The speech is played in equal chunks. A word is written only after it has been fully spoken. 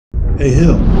Hey,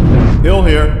 Hill. Hill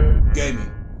here.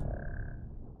 Gaming.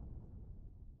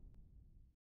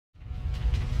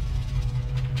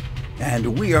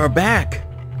 And we are back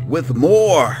with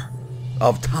more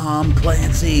of Tom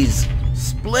Clancy's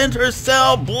Splinter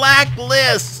Cell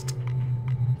Blacklist.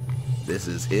 This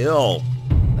is Hill.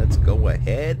 Let's go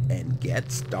ahead and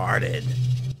get started.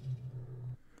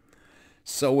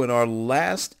 So in our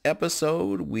last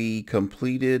episode, we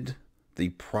completed the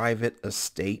private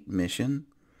estate mission.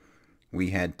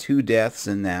 We had 2 deaths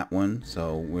in that one,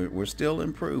 so we're still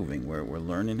improving. We're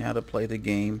learning how to play the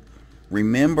game,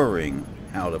 remembering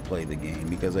how to play the game,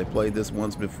 because I played this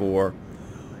once before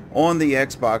on the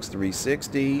Xbox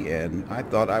 360, and I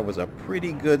thought I was a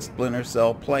pretty good Splinter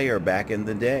Cell player back in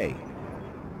the day.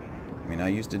 I mean, I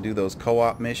used to do those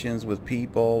co-op missions with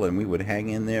people, and we would hang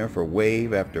in there for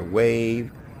wave after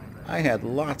wave. I had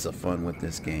lots of fun with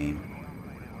this game.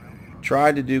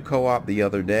 Tried to do co-op the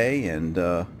other day,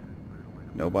 and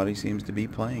nobody seems to be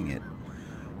playing it.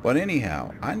 But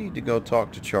anyhow, I need to go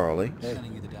talk to Charlie.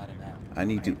 I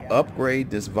need to upgrade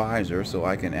this visor so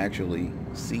I can actually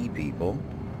see people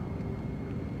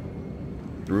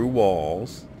through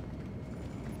walls.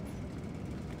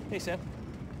 Hey, Sam.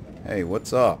 Hey,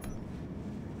 what's up?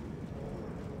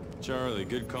 Charlie,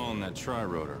 good call on that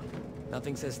tri-rotor.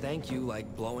 Nothing says thank you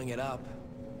like blowing it up.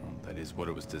 Well, that is what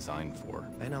it was designed for.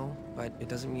 I know, but it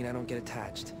doesn't mean I don't get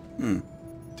attached.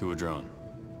 To a drone.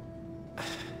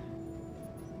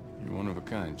 You're one of a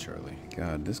kind, Charlie.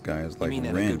 God, this guy is like mean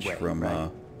that in a good Wrench way, from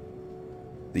right?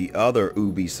 the other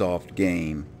Ubisoft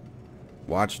game,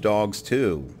 Watch Dogs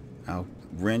 2. How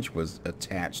Wrench was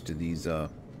attached to these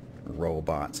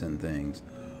robots and things.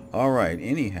 Alright,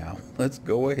 anyhow, let's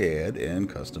go ahead and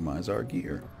customize our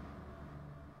gear.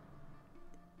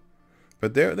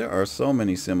 But there are so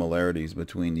many similarities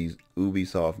between these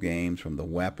Ubisoft games, from the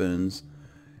weapons,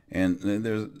 and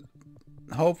there's,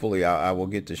 hopefully I will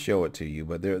get to show it to you,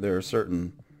 but there are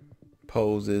certain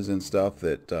poses and stuff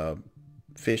that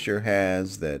Fisher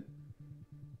has that,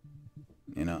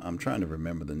 you know, I'm trying to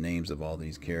remember the names of all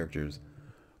these characters.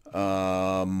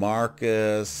 Marcus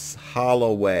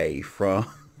Holloway from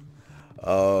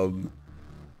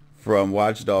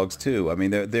Watch Dogs 2. I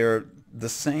mean, they're the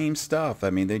same stuff. I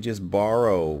mean, they just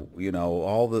borrow, you know,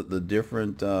 all the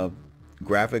different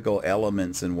graphical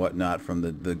elements and whatnot from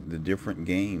the different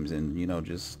games, and, you know,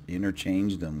 just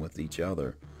interchange them with each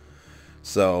other.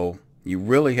 So you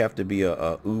really have to be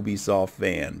a Ubisoft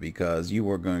fan, because you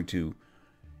are going to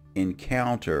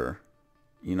encounter,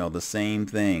 you know, the same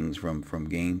things from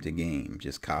game to game.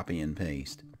 Just copy and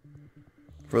paste.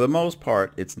 For the most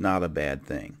part, it's not a bad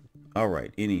thing.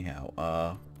 Alright,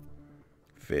 anyhow,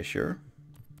 Fisher.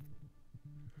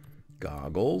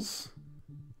 Goggles.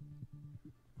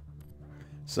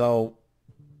 So,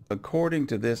 according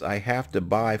to this, I have to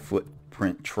buy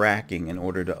footprint tracking in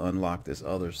order to unlock this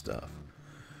other stuff.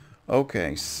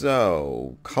 Okay,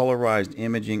 so colorized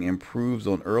imaging improves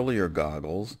on earlier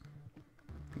goggles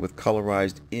with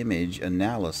colorized image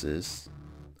analysis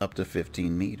up to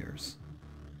 15 meters.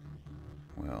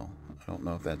 Well, I don't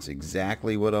know if that's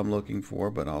exactly what I'm looking for,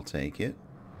 but I'll take it.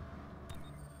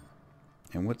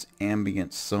 And what's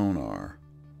ambient sonar?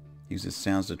 Uses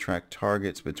sounds to track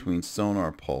targets between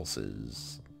sonar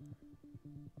pulses.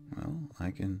 Well,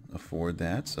 I can afford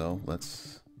that, so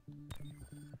let's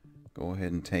go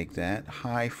ahead and take that.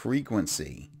 High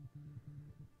frequency.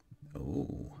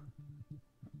 Oh,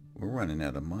 we're running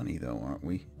out of money though, aren't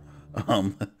we?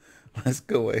 Let's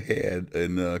go ahead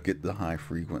and get the high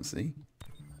frequency.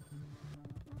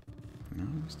 No,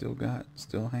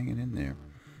 still hanging in there.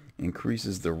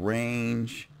 Increases the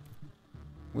range.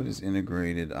 What is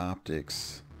integrated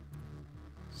optics?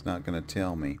 It's not going to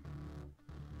tell me.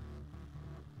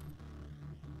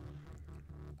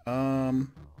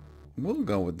 We'll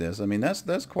go with this. I mean,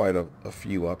 that's quite a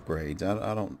few upgrades.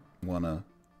 I don't want to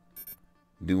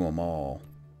do them all,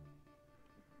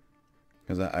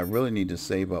 because I really need to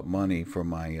save up money for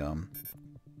my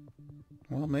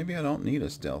well, maybe I don't need a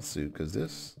stealth suit, because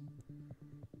this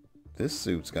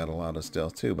suit's got a lot of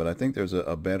stealth too, but I think there's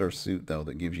a better suit though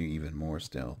that gives you even more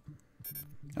stealth.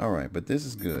 Alright, but this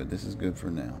is good. This is good for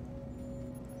now.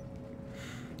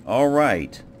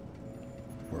 Alright.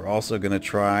 We're also going to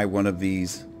try one of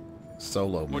these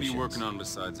solo missions. What are you working on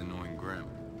besides annoying Grim?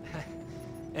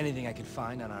 Anything I could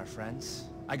find on our friends.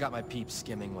 I got my peeps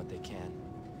skimming what they can.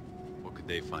 What could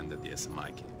they find that the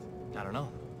SMI can't? I don't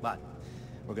know, but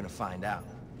we're gonna find out.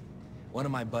 One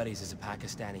of my buddies is a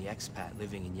Pakistani expat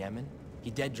living in Yemen.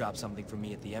 He dead dropped something for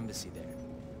me at the embassy there.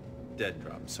 Dead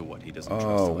drop, so what, he doesn't trust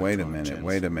Oh, wait a electronic minute, chins?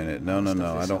 wait a minute. No,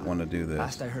 I don't want to do this.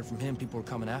 Last I heard from him, people were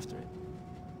coming after it.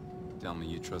 Tell me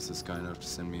you trust this guy enough to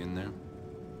send me in there?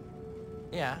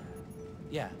 Yeah,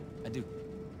 I do.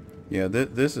 Yeah,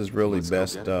 this is really Let's go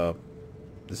best. get it.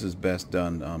 This is best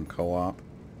done co-op.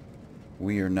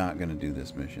 We are not going to do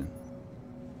this mission.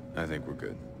 I think we're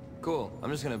good. Cool. I'm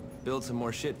just gonna build some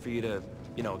more shit for you to,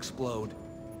 you know, explode.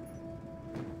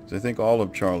 So I think all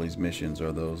of Charlie's missions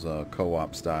are those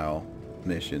co-op style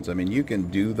missions. I mean, you can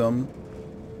do them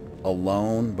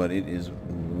alone, but it is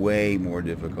way more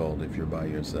difficult if you're by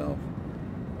yourself.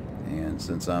 And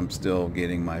since I'm still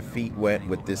getting my feet wet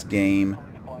with this game,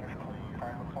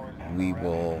 we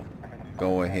will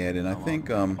go ahead, and I think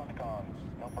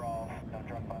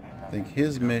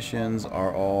his missions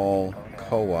are all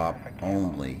co-op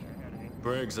only.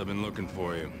 Briggs, I've been looking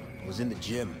for you. Was in the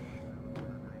gym.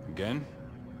 Again?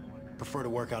 Prefer to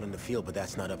work out in the field, but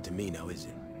that's not up to me now, is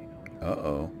it?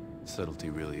 Uh-oh.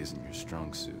 Subtlety really isn't your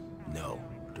strong suit. No.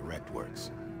 Direct works.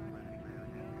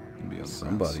 Can be on the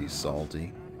Somebody's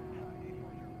salty.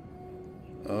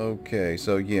 Okay,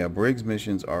 so yeah, Briggs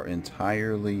missions are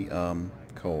entirely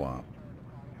co-op.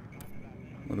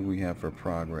 What do we have for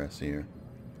progress here?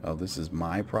 Oh, this is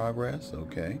my progress?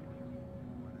 Okay.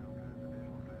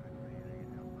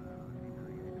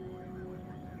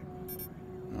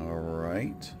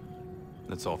 Alright.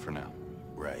 That's all for now.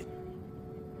 Right.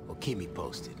 Well, keep me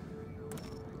posted.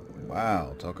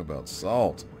 Wow, talk about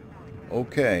salt.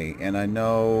 Okay, and I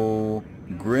know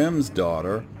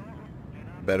Grímsdóttir,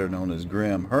 better known as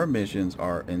Grim, her missions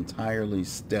are entirely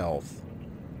stealth,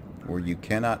 where you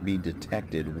cannot be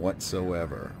detected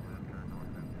whatsoever.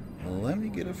 Well, let me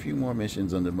get a few more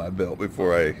missions under my belt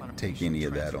before I take any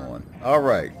of that on.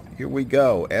 Alright, here we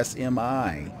go.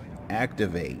 SMI.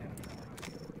 Activate.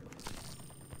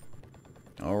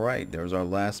 Alright, there's our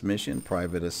last mission,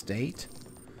 Private Estate.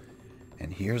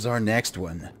 And here's our next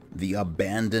one, the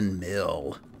Abandoned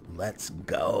Mill. Let's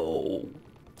go.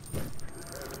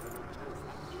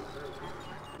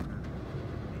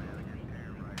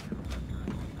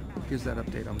 Here's that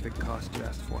update on the big cost you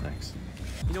asked for. Thanks.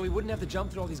 You know, we wouldn't have to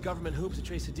jump through all these government hoops to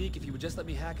trace Sadiq if you would just let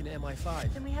me hack into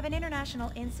MI5. Then we have an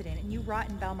international incident and you rot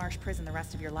in Belmarsh prison the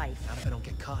rest of your life. Not if I don't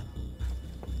get caught.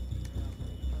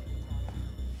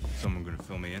 Someone gonna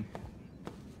fill me in?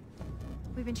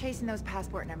 We've been chasing those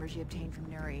passport numbers you obtained from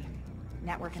Nuri.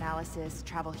 Network analysis,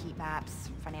 travel heat maps,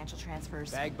 financial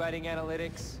transfers. Bag-biting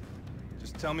analytics.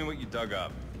 Just tell me what you dug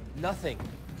up. Nothing.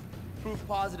 Proof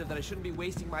positive that I shouldn't be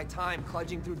wasting my time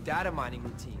cludging through data mining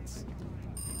routines.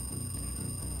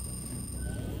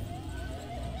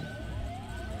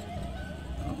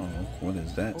 Uh-oh, what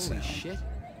is that Holy sound? shit.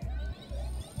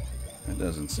 That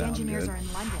doesn't The sound engineers good. are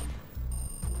in London.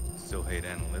 Still hate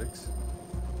analytics?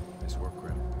 Nice work,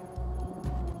 Grim.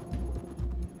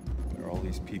 Are all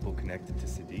these people connected to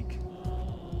Sadiq?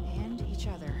 And each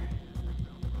other.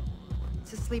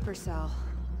 It's a sleeper cell.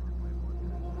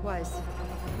 Was.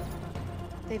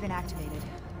 They've been activated.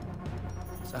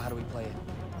 So how do we play it?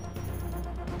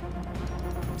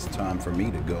 It's time for me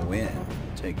to go in,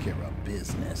 take care of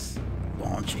business.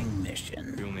 Launching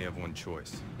mission. We only have one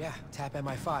choice. Yeah, tap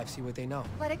MI5, see what they know.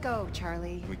 Let it go,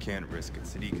 Charlie. We can't risk it.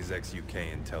 Sadiq is ex-UK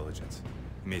intelligence.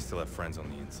 He may still have friends on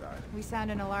the inside. We sound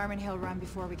an alarm and he'll run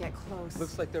before we get close.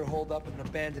 Looks like they're holed up in an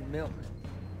abandoned mill.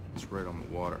 It's right on the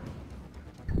water.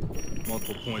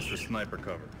 Multiple points for sniper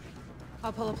cover.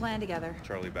 I'll pull a plan together.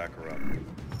 Charlie, back her up.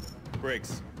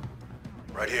 Briggs,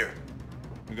 Right here.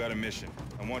 we got a mission.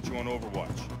 I want you on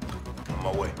Overwatch. On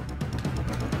my way.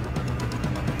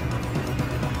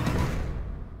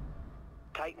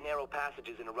 Tight, narrow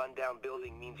passages in a rundown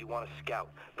building means you want to scout.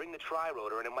 Bring the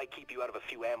tri-rotor and it might keep you out of a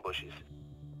few ambushes.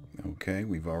 Okay,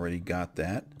 we've already got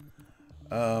that.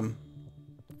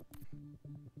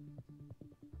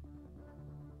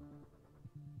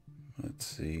 Let's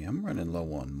see. I'm running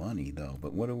low on money though,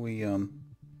 but what do we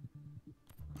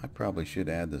I probably should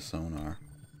add the sonar.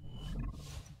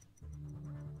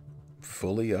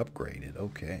 Fully upgraded.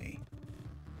 Okay.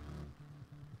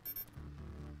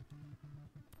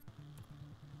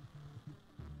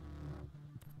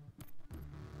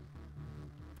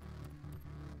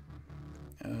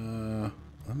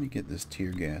 Let me get this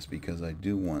tear gas because I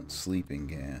do want sleeping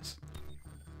gas.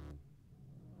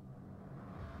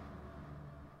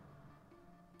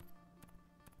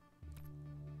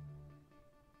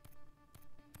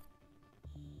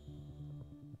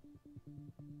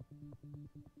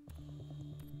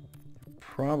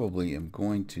 Probably am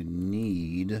going to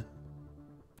need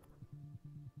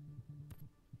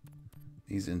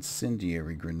these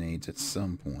incendiary grenades at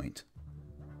some point.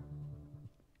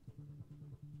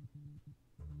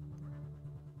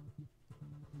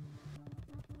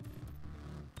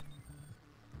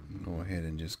 Go ahead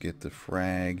and just get the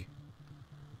frag.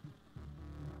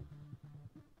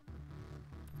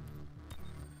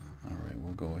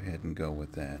 go ahead and go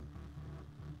with that.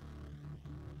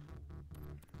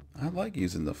 I like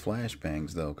using the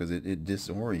flashbangs though, because it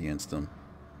disorients them.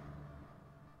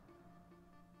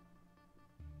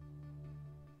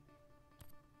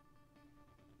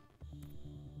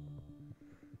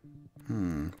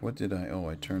 What did I... Oh,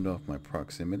 I turned off my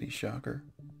proximity shocker.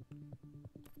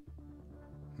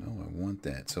 No, I want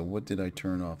that. So what did I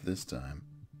turn off this time?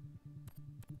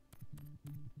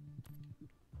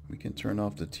 We can turn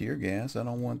off the tear gas. I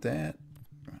don't want that.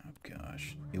 Oh,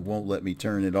 gosh. It won't let me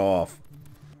turn it off.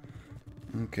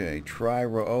 Okay,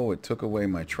 oh, it took away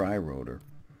my tri-rotor.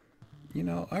 You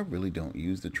know, I really don't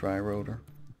use the tri-rotor.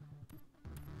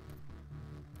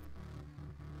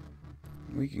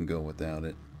 We can go without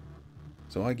it.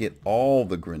 So I get all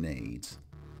the grenades.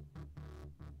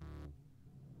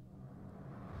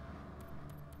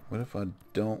 What if I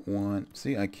don't want...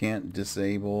 See, I can't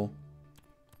disable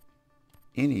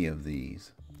any of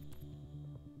these.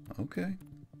 Okay.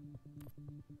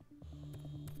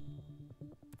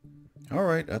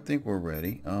 Alright, I think we're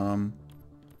ready. Alright,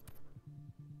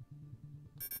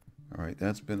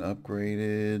 that's been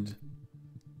upgraded.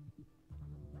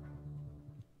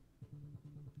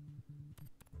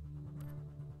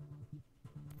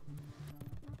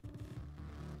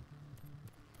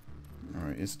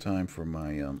 Alright, it's time for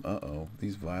my, uh-oh,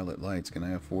 these violet lights. Can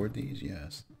I afford these?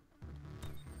 Yes.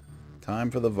 Time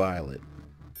for the violet.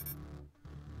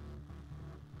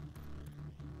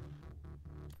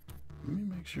 Let me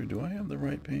make sure, do I have the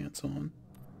right pants on?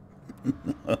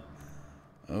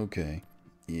 Okay,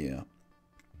 yeah.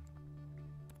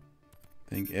 I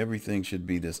think everything should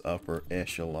be this upper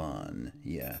echelon.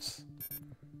 Yes.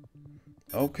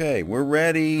 Okay, we're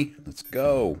ready. Let's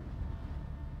go.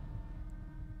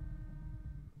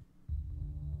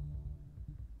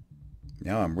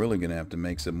 Now I'm really going to have to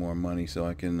make some more money so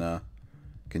I can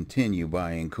continue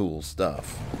buying cool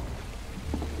stuff.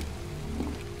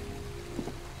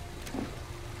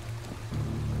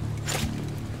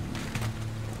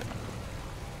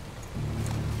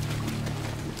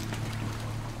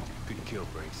 Good kill,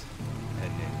 Briggs.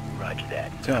 And then roger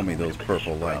that. Tell me those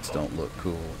purple lights don't look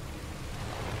cool.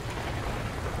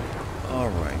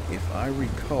 Alright, if I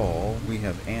recall, we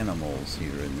have animals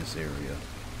here in this area.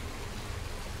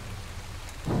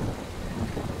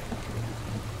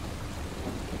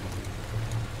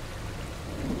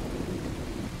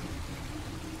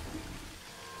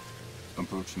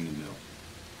 Approaching the mill.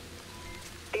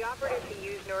 The operatives who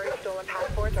used Nuri's stolen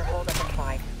passports are holed up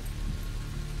inside.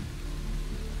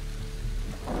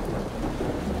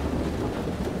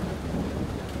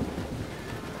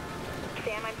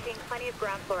 Sam, I'm seeing plenty of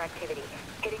ground floor activity.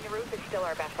 Hitting the roof is still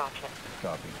our best option.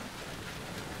 Copy.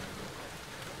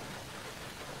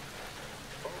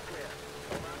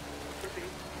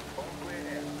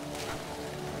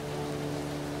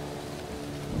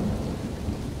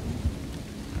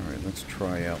 Let's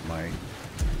try out my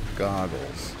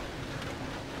goggles.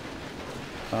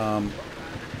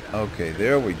 Okay,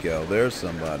 there we go. There's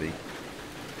somebody.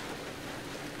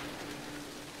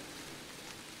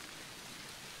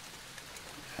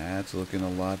 That's looking a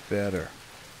lot better.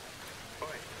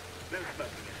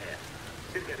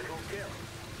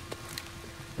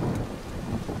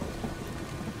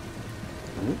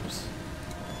 Oops.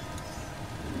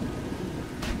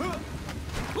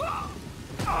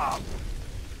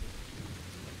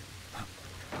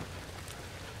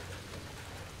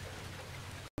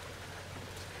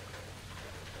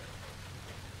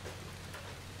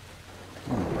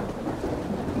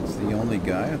 That's the only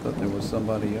guy? I thought there was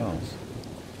somebody else.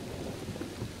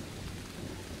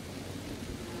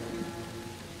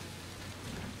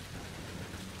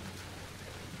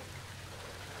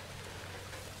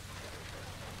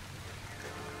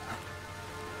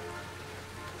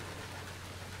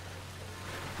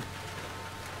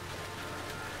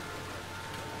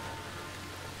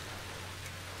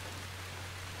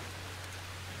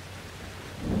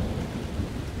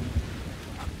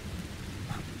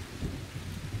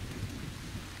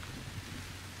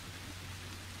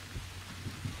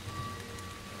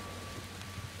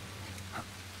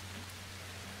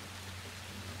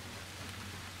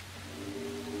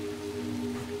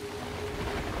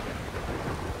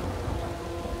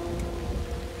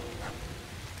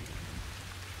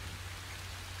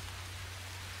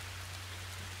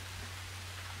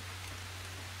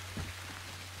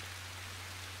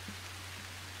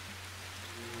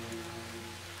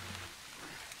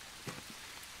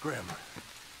 Graham,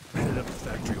 headed up the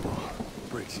factory wall.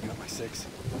 Briggs, you got my 6?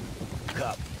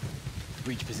 Copy.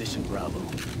 Reach position Bravo.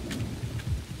 I'm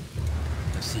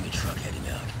seeing a truck heading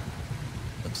out.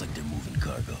 Looks like they're moving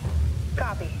cargo.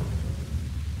 Copy.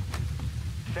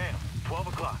 Sam, 12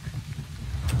 o'clock. clock.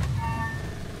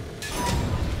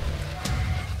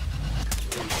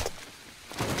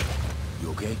 You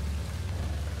okay?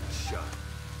 Shot.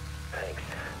 Thanks.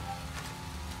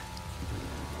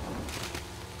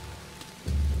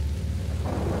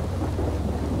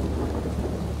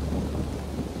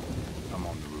 I'm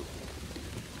on the roof.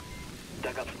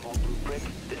 Dug up some old blueprints.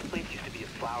 This place used to be a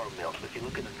flour mill, so if you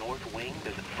look in the north wing,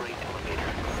 there's a freight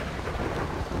elevator.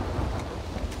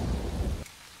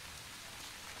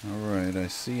 Alright, I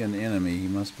see an enemy. He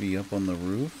must be up on the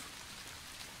roof.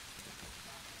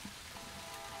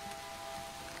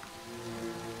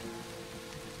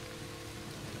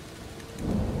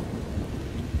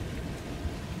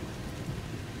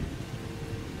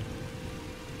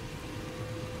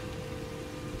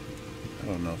 I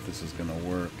don't know if this is gonna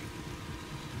work.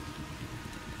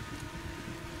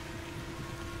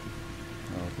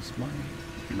 Oh, this might.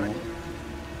 No.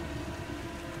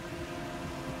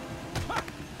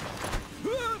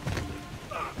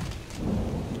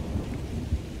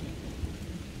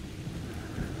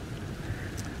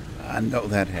 I know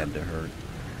that had to hurt.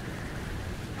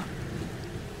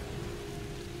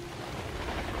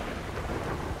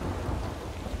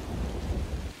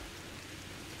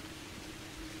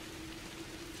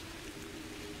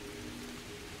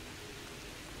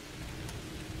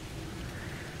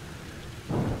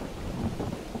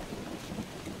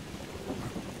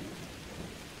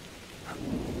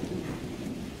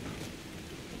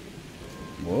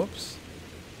 Whoops.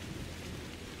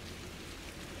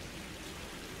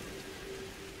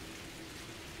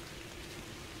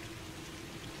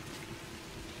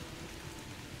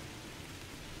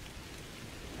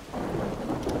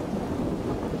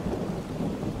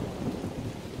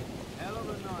 Hell of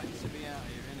a night to be out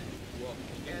here, innit? What?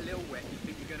 Get a little wet, you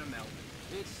think you're gonna melt?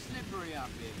 It's slippery up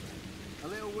here. A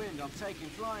little wind, I'm taking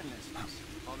flying lessons.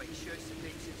 I'll make sure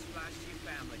Submission splash to your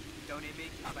family. Don't hear me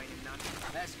complaining none.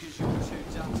 That's because you're too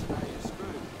done today to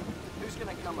screw. Who's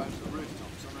gonna come over the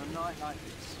rooftops on a night like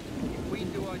this? If we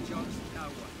do our jobs, no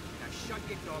one. Now shut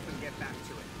your dog and get back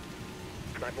to it.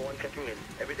 Sniper 1 checking in.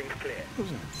 Everything's clear.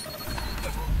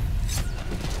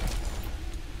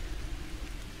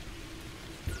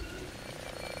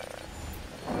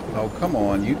 Oh, come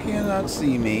on. You cannot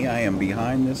see me. I am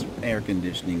behind this air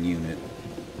conditioning unit.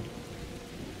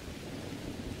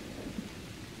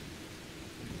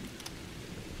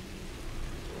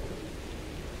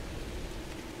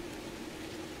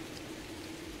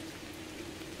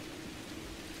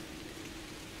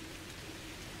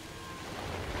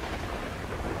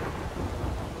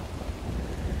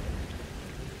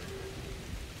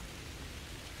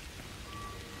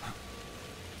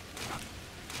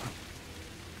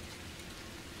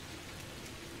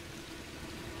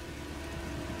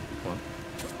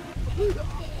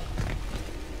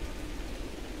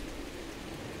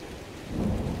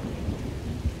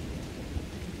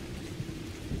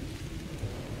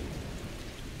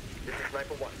 This is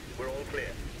Sniper 1. We're all clear.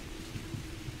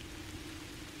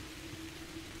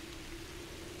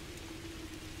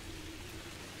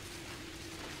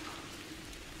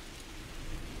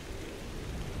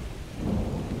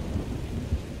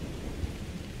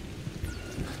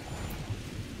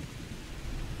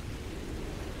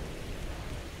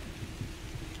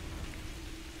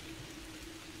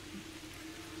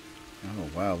 Oh,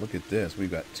 wow. Look at this.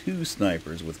 We've got two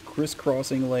snipers with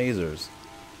crisscrossing lasers.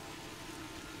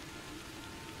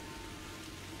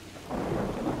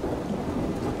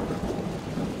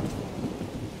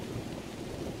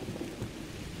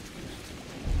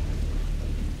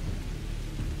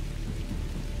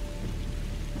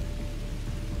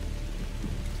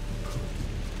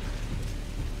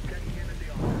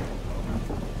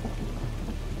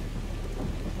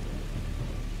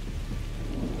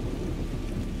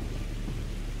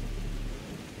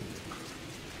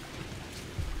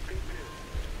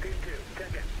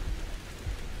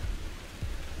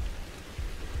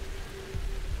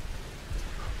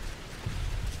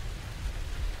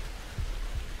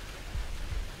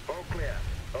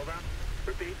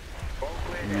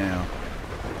 Now,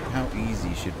 how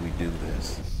easy should we do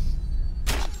this?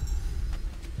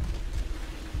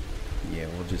 Yeah,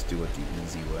 we'll just do it the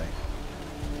easy way.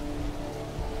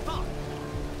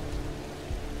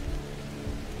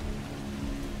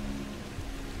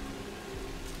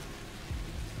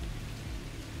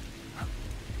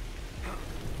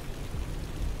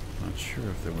 Not sure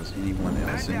if there was anyone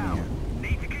else in here.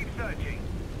 Need to keep searching.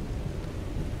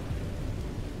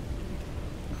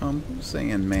 Who's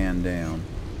saying man down?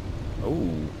 Oh,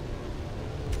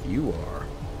 you are.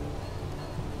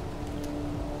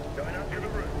 Going up to the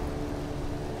roof.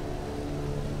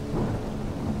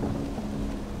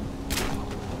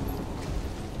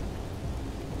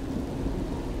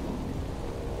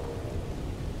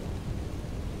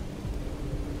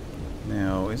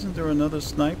 Isn't there another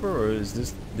sniper, or is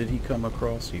this... Did he come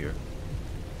across here?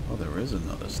 Oh, there is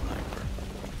another sniper.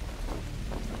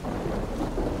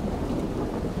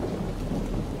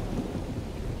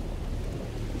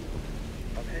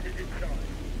 I'm headed inside.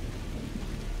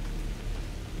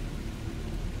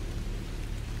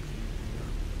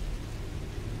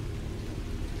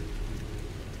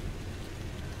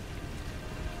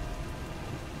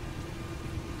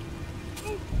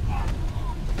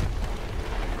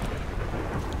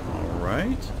 All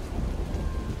right.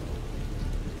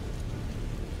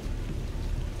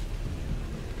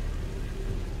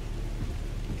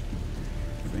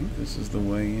 I think this is the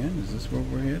way in. Is this where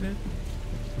we're headed?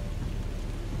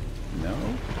 No.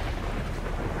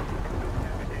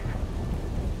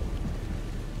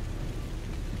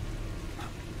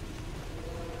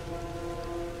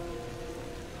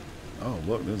 Oh,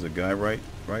 look, there's a guy right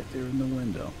there in the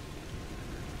window.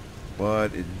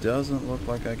 But it doesn't look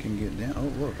like I can get down.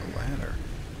 Oh, look, a ladder.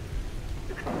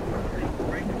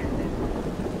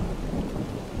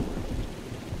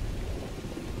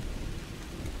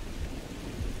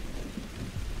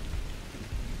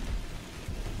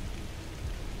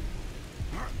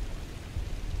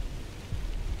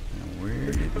 Now,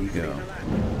 where did he go?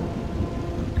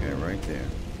 Okay, right there.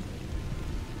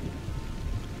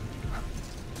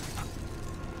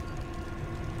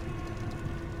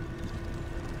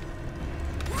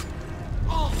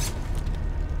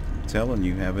 Telling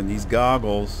you, having these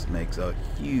goggles makes a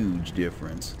huge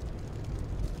difference.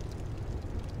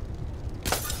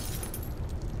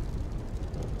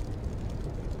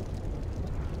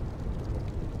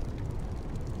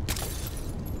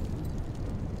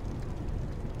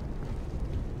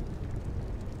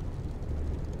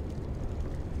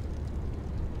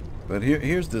 But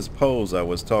here's this pose I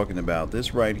was talking about.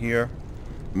 This right here,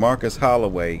 Marcus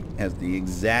Holloway has the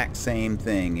exact same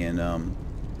thing in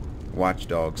Watch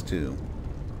Dogs 2.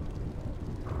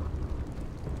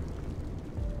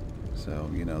 So,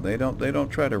 you know, they don't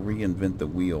try to reinvent the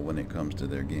wheel when it comes to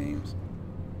their games.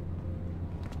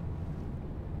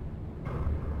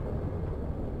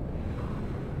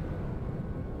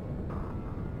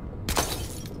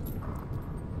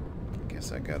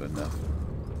 Guess I got enough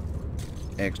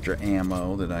extra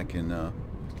ammo that I can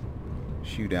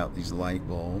shoot out these light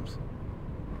bulbs.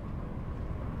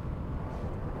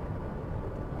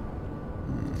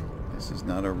 This is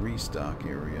not a restock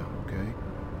area, okay?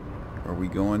 Are we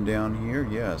going down here?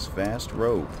 Yes, fast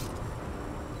rope.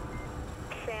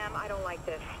 Sam, I don't like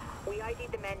this. We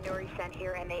ID'd the men Nuri sent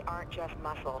here, and they aren't just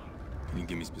muscle. Can you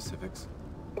give me specifics?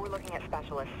 We're looking at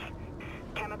specialists.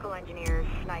 Chemical engineers,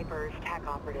 snipers, tech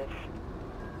operatives.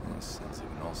 That sounds like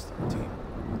an all-star team.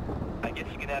 I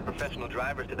guess you can add professional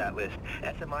drivers to that list.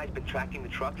 SMI's been tracking the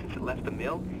truck since it left the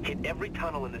mill, hit every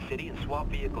tunnel in the city, and swapped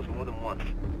vehicles more than once.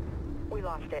 We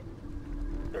lost it.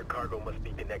 Their cargo must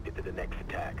be connected to the next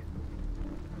attack.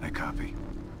 I copy.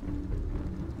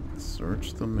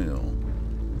 Search the mill.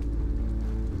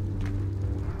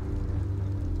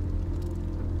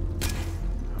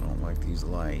 I don't like these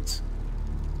lights.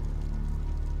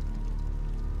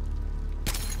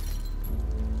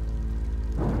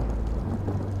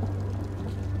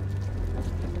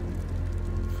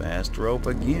 Fast rope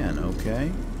again,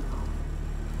 okay.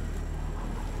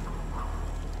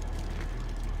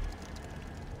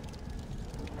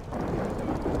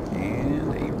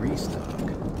 And a restock.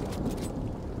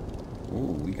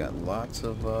 Ooh, we got lots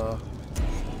of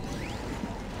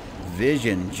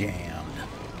vision jammed.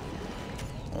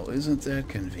 Well, isn't that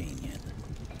convenient?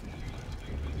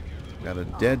 Got a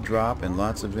dead drop and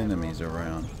lots of enemies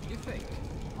around. You think?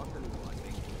 I'll tell you what I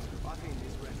think. I think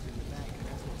this rest in the bank, and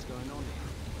that's what's going on here.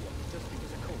 Just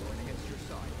because a call went against your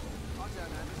side. I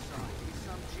don't have a side. It's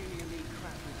some junior league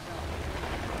crap with done.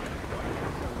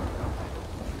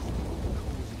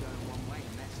 Calls are going one way,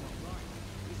 and that's not right.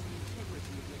 It's the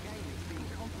integrity of the game that's being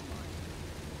compromised.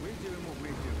 We're doing what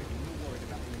we're doing, and we're worried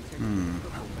about the integrity of the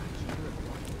football match.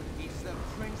 It's the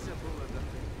principle of the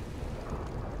thing.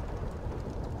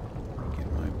 Get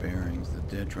my bearings. The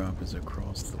dead drop is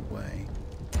across the way.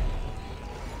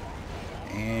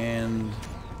 And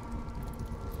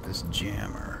this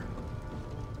jammer.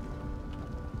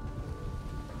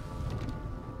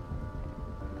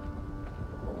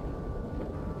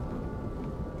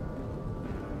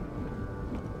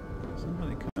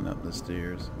 Somebody coming up the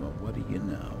stairs. Well, what do you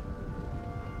know?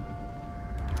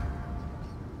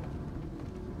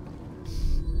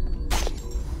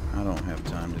 I don't have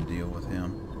time to deal with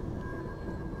him.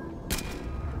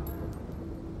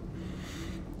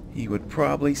 He would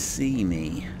probably see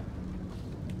me.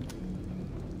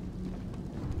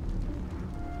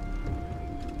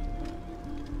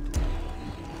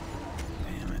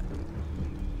 Damn it.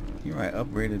 I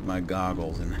upgraded my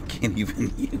goggles and I can't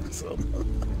even use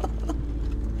them.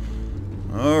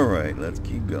 Alright, let's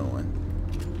keep going.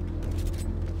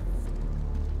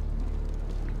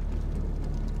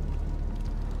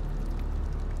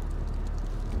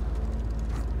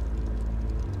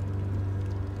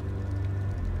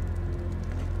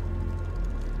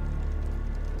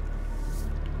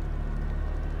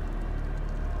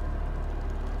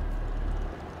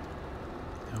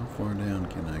 How far down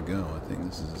can I go? I think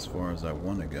this is as far as I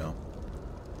want to go.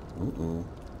 Ooh.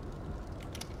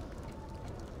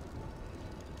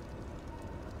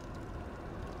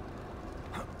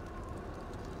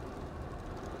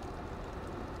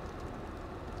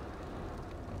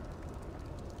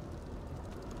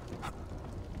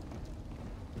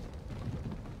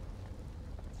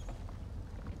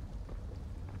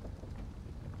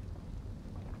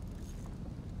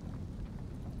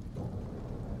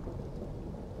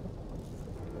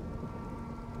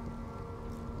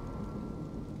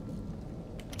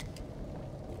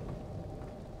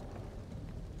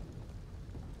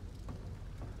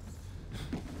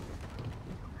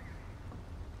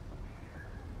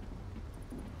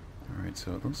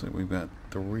 So it looks like we've got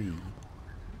 3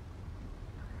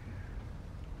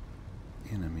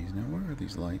 enemies. Now where are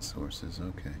these light sources?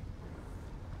 Okay.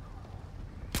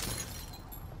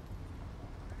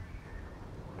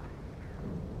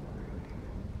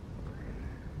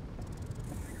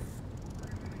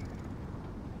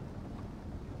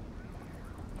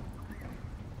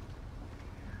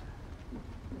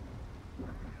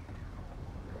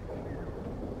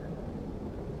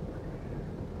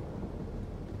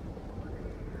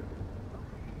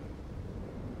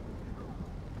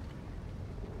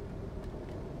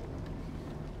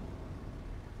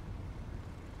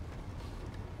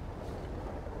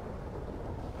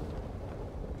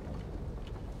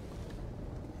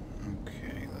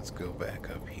 Let's go back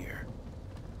up here.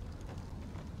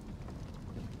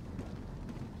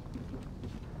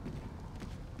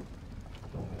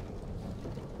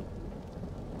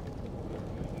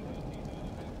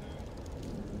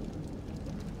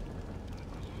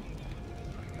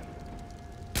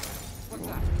 What's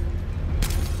that?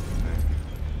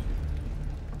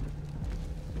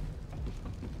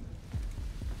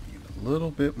 Need a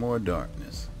little bit more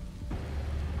darkness.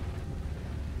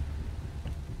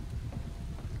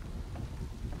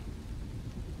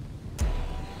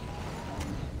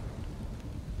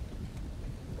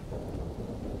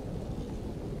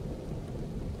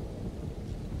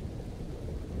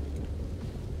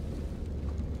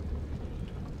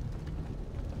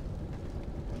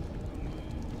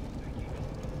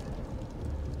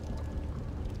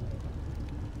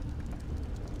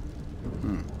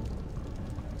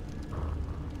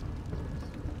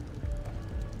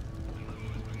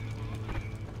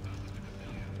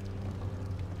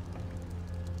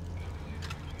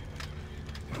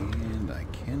 And I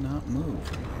cannot move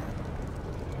from here.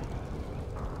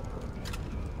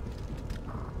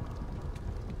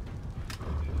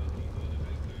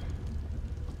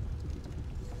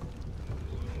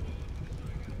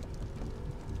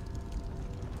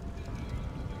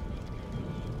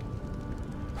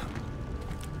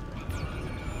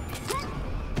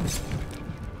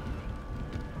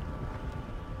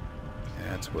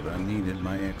 That's what I needed,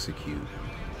 my execute.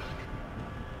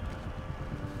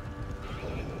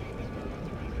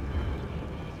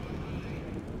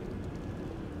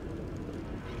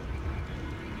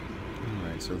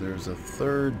 Alright, so there's a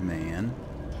third man.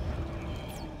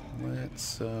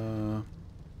 Let's,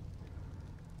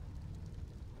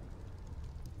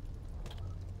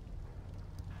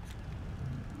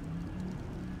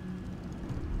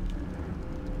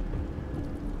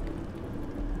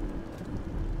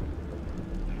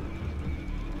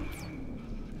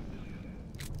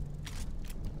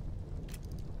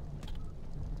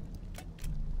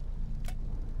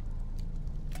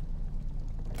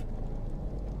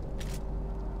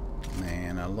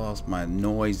 man, I lost my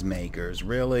noisemakers,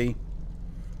 really?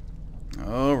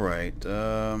 Alright,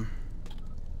 Fucking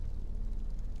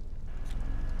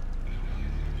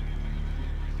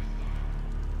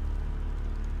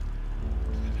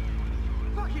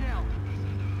hell!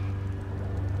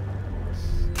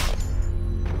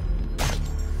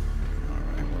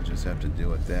 alright, we'll just have to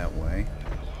do it that way.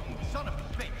 Son of a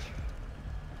bitch!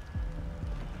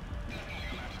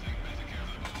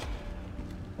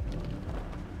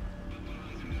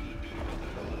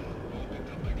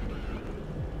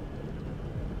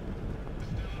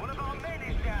 One of our men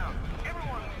is down.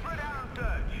 Everyone spread out and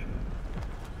search.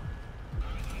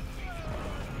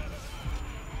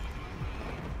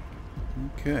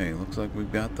 Okay, looks like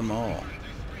we've got them all.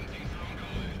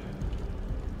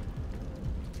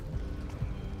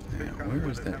 Where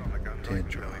is that dead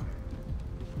drop?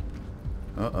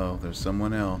 Uh-oh, there's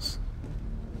someone else.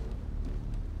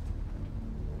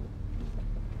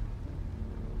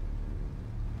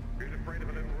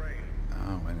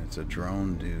 Oh, and it's a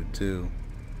drone dude, too.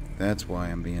 That's why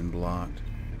I'm being blocked.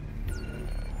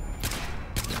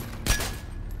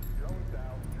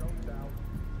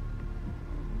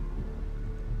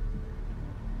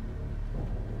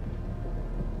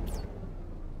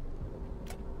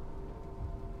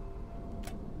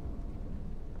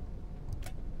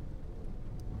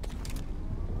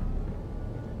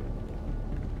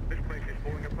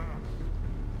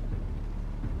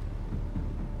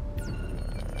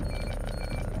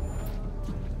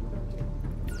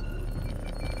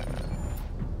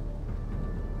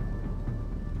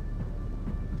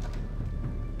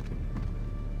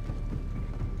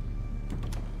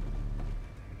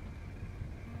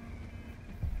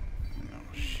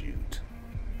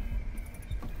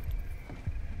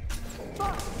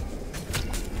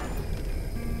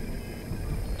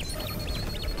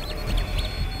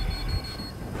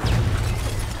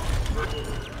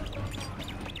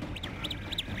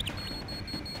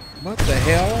 What the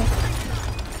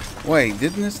hell? Wait,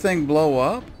 didn't this thing blow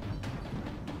up?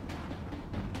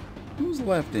 Who's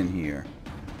left in here?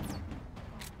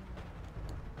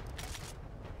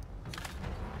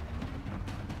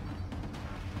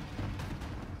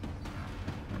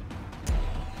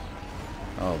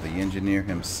 Oh, the engineer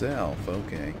himself.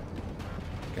 Okay.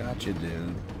 Gotcha,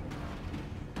 dude.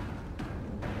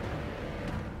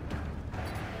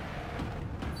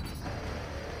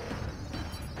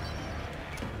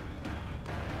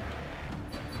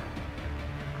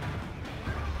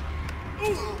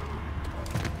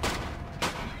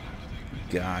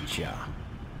 Gotcha.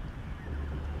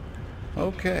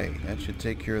 Okay, that should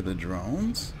take care of the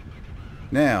drones.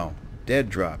 Now, dead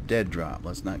drop, dead drop.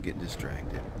 Let's not get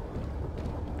distracted.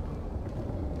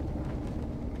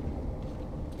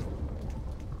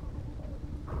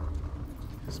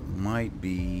 This might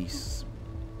be...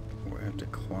 we have to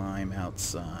climb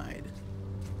outside.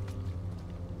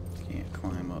 Can't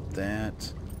climb up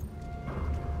that.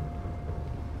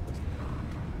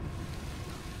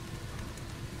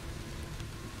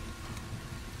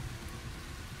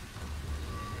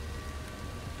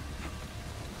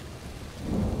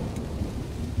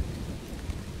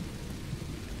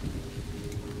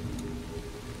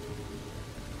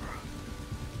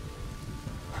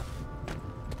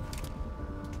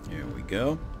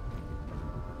 Go.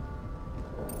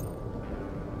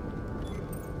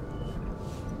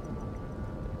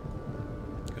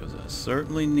 Because I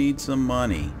certainly need some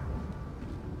money.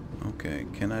 Okay,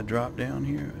 can I drop down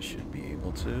here? I should be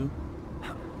able to.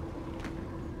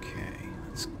 Okay,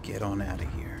 let's get on out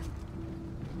of here.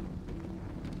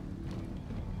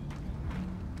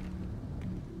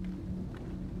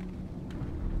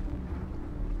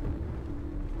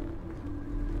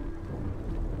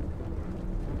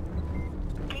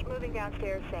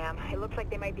 Downstairs, Sam. It looks like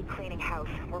they might be cleaning house.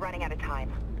 We're running out of time.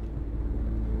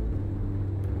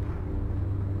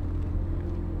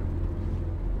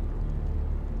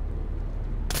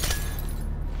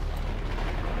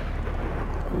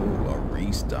 Ooh, a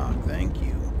restock. Thank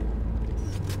you.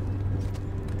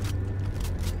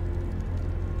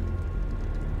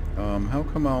 How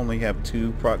come I only have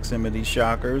 2 proximity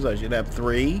shockers? I should have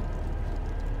 3.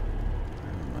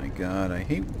 Oh my god, I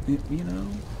hate, you know.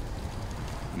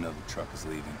 Another truck is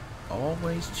leaving.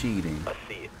 Always cheating. I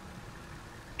see it.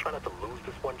 Try not to lose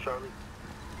this one, Charlie.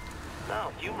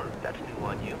 No, humor. That's new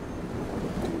on you. Do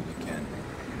what you can.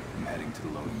 I'm heading to the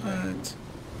loading bay. What?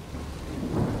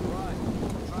 Right.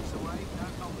 Trucks away, no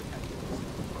complications.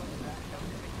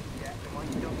 Yeah, come on,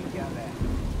 you don't get there.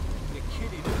 You're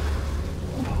kidding.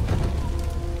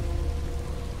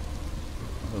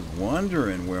 I was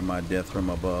wondering where my death from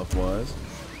above was.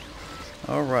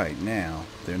 Alright, now,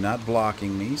 they're not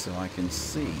blocking me, so I can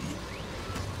see.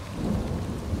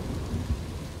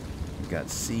 Got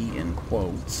C in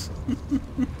quotes.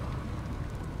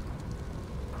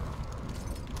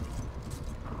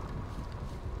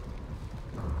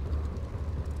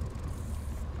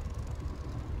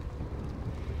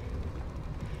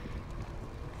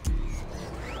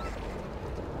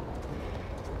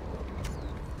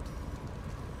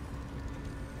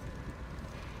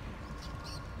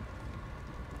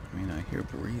 I hear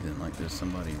breathing like there's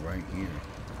somebody right here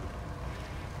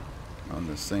on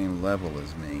the same level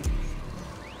as me.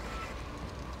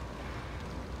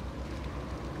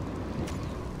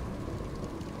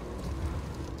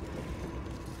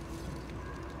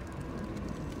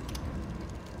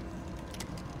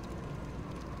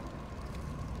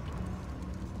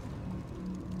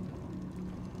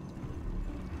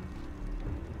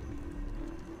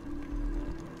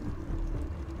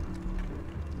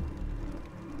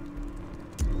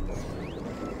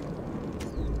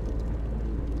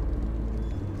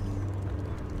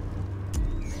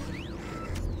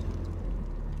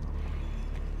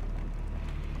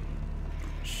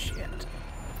 Shit.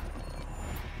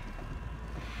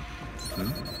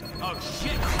 Oh,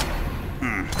 shit!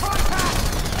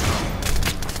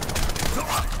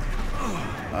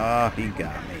 Ah, he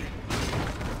got me.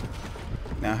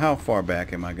 Now, how far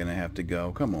back am I going to have to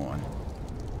go? Come on.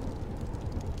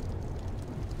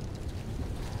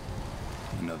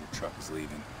 Another truck is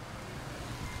leaving.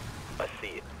 I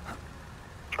see it.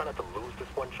 Try not to lose this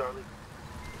one, Charlie.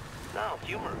 No,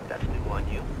 humor. That's new on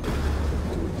you.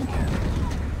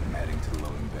 I'm heading to the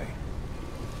loading bay.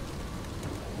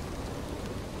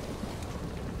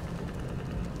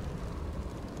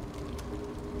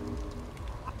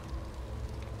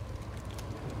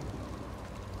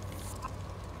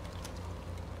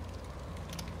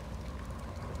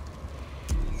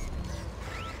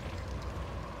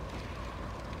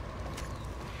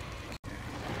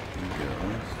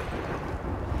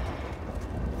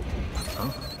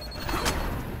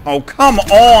 Oh, come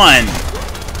on!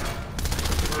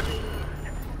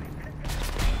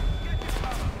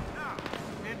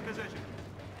 In position.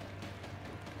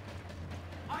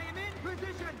 I am in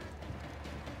position.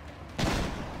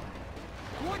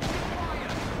 Watch your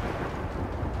fire.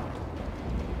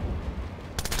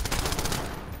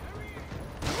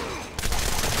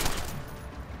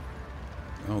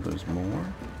 Oh, there's more?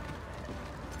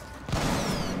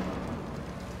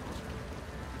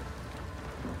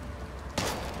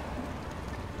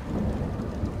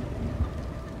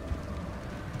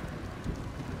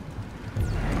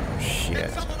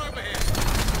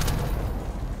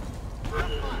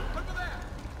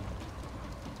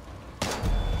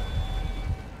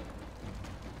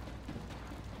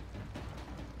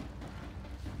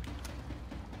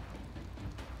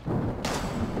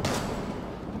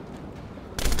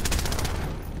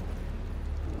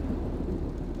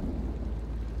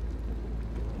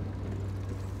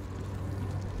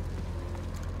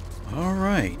 All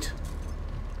right.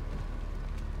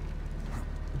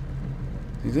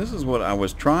 See, this is what I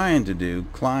was trying to do.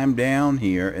 Climb down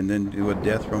here and then do a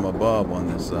death from above on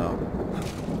this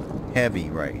heavy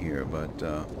right here. But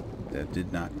that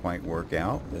did not quite work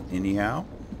out. But anyhow,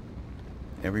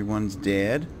 everyone's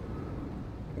dead.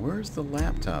 Where's the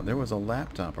laptop? There was a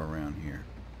laptop around here.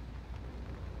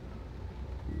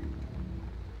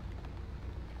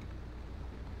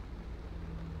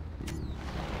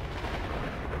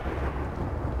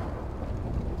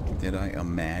 Did I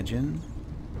imagine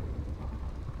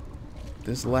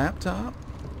this laptop?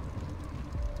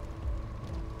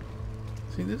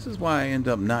 See, this is why I end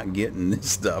up not getting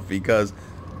this stuff, because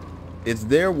it's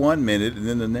there 1 minute and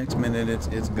then the next minute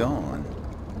it's gone.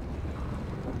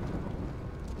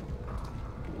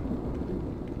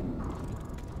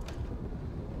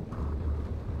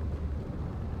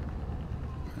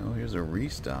 Well, here's a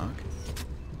restock.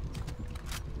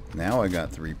 Now I got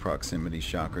 3 proximity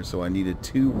shockers, so I needed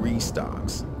 2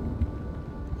 restocks.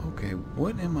 Okay,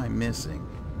 what am I missing?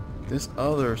 This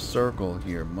other circle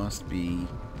here must be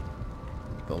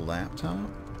the laptop?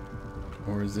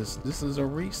 Or is this is a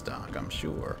restock, I'm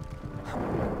sure.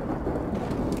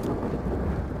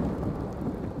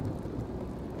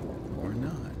 Or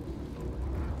not.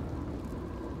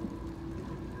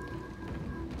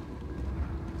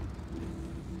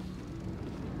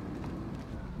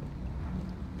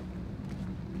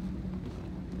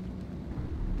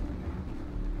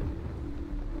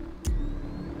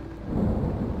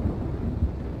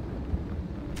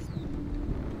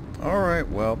 Alright,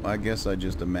 well, I guess I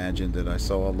just imagined that I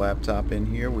saw a laptop in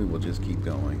here. We will just keep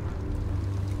going.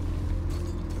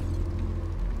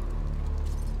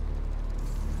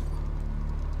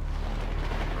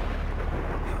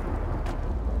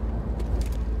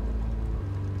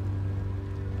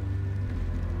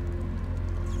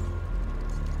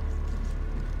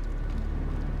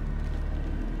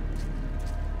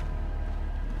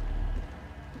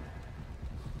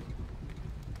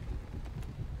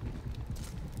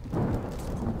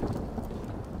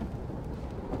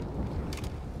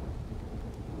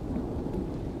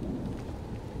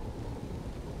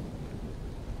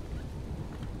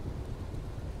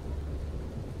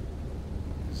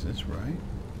 Is this right?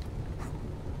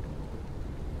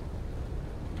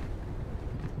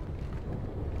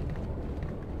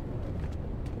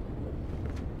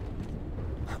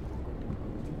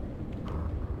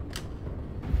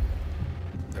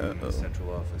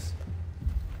 Central office.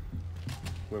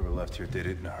 Whoever left here did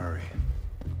it in a hurry.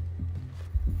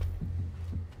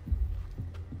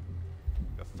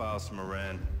 Got files from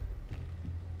Iran.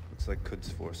 Looks like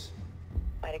Quds force.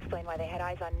 Might explain why they had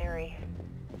eyes on Nuri.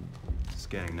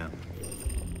 Scanning now.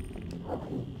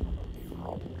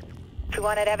 If we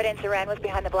wanted evidence Iran was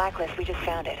behind the blacklist, we just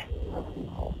found it.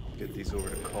 Get these over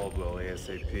to Caldwell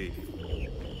ASAP.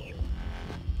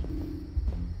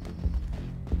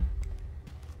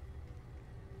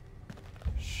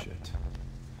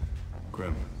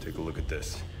 Take a look at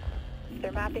this.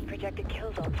 They're mapping projected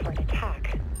kill zones for an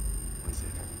attack. What is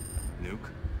it? Nuke?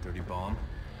 Dirty bomb?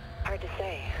 Hard to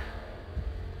say.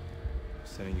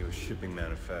 Sending you a shipping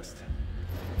manifest.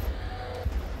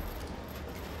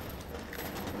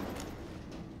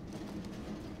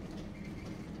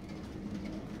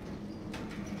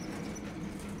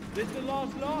 This the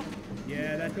last lot?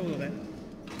 Yeah, that's all of it.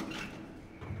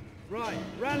 Right,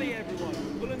 rally everyone.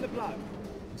 Pull in the blow.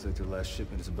 Looks like their last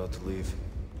shipment is about to leave.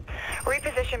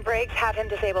 Reposition Briggs, have him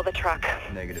disable the truck.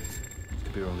 Negative. This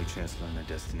could be our only chance to learn their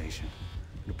destination.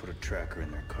 I'm gonna put a tracker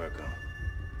in their cargo.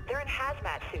 They're in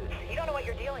hazmat suits. You don't know what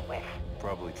you're dealing with.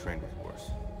 Probably trained with worse.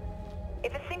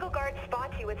 If a single guard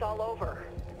spots you, it's all over.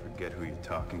 Forget who you're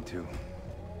talking to.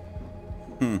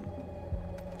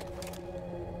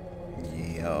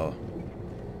 Yeah.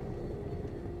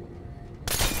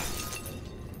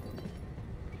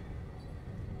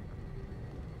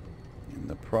 And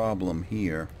the problem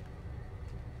here...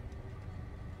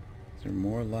 Is there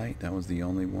more light? That was the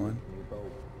only one?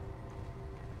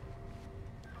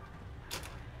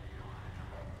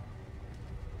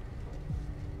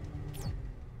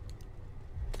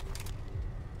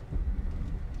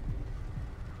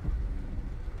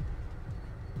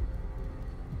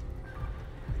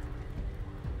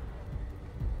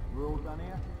 We're all done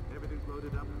here? Everything's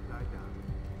loaded up and tied down.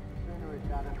 The sooner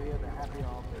it's out of here, the happier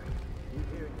I'll be. You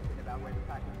hear anything about where the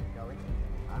package is going?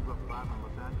 I've got 5 on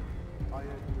Los Angeles. I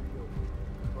heard you were guilty.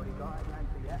 Anybody got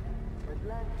Atlanta yet?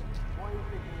 Atlanta? Why are you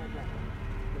thinking Atlanta?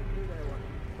 There's 2 there once.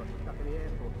 Got stuck in the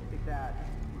airport for 6 hours.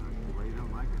 That's the way you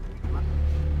don't like it.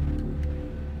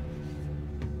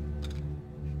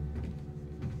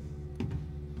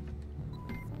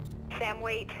 Sam,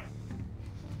 wait.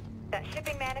 That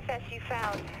shipping manifest you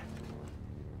found.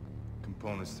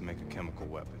 Components to make a chemical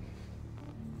weapon.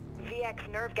 VX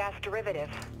nerve gas derivative.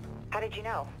 How did you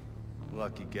know?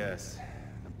 Lucky guess.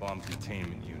 The bomb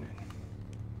containment unit.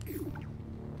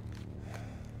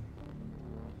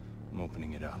 I'm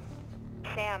opening it up.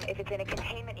 Sam, if it's in a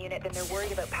containment unit, then they're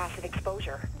worried about passive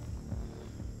exposure.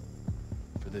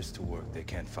 For this to work, they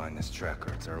can't find this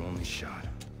tracker. It's our only shot.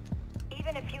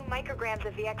 Even a few micrograms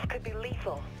of VX could be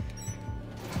lethal.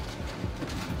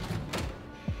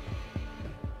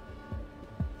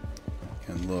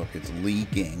 And look, it's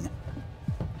leaking.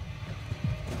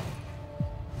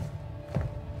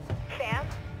 Sam?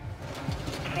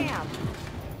 Sam?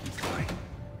 Fine.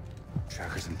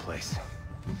 Tracker's in place.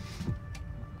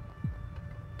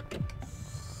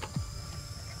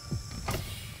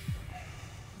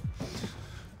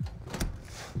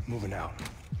 Moving out.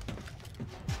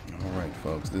 Alright,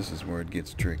 folks, this is where it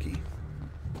gets tricky.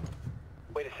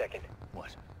 Wait a second.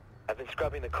 What? I've been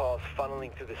scrubbing the calls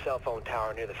funneling through the cell phone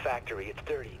tower near the factory. It's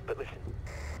dirty, but listen.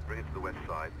 Bring it to the west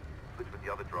side. Switch with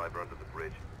the other driver under the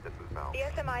bridge. Then move out. The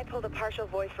SMI pulled a partial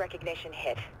voice recognition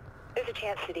hit. There's a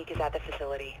chance Sadiq is at the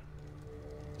facility.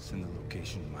 Send the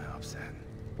location to my ops at.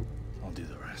 I'll do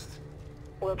the rest.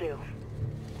 Will do.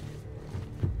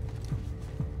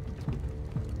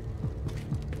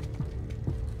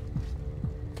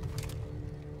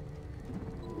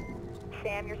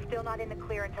 Sam, you're still not in the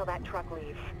clear until that truck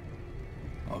leaves.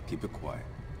 I'll keep it quiet.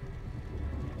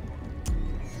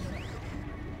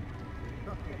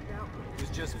 It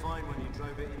was just fine when you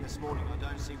drove it in this morning. I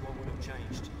don't see what would have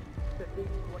changed.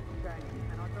 What you're saying,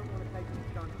 and I don't want to take any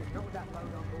chances, not with that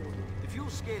load on board. If you're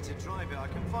scared to drive it, I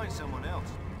can find someone else.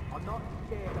 I'm not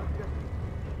scared, I'm just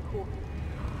cautious.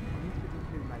 You should be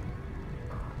too, mate.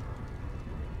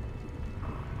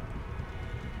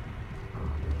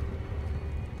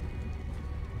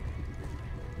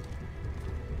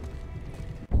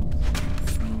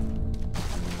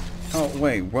 Oh,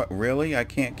 wait, what, really? I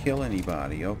can't kill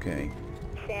anybody, okay.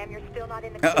 Sam, you're still not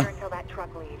in the clear until that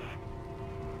truck leaves.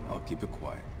 I'll keep it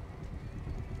quiet.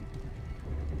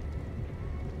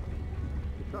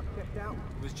 The truck checked out.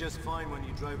 It was just fine when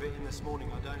you drove it in this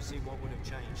morning. I don't see what would have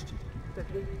changed.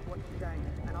 That's what you're saying,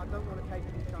 and I don't want to take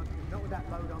any chances, not with that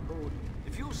load on board.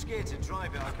 If you're scared to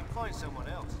drive it, I can find someone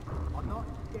else. I'm not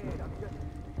scared, I'm just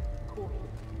cautious.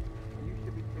 You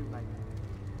should be too, mate.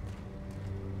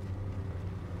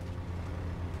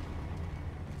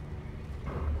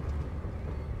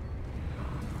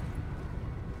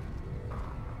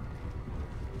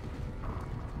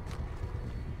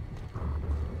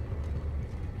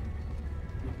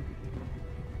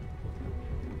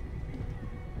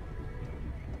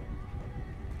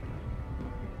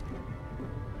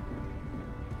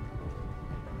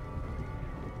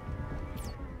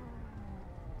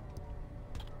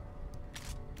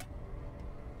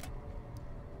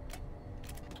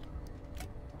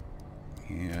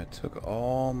 Yeah, I took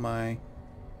all my...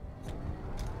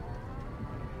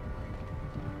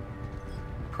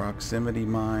 proximity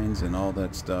mines and all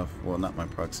that stuff. Well, not my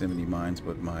proximity mines,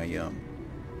 but my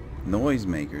noise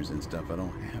makers and stuff. I don't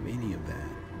have any of that.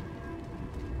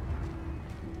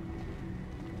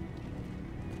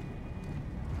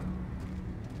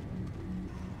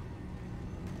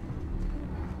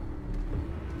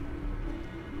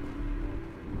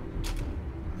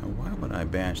 Why would I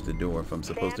bash the door if I'm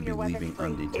supposed to be leaving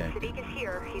undetected? If Sadiq is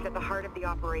here, he's at the heart of the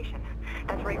operation.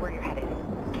 That's right where you're headed.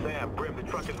 Sam, Brim, the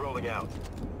truck is rolling out.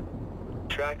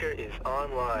 Tracker is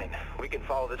online. We can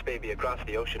follow this baby across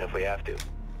the ocean if we have to. We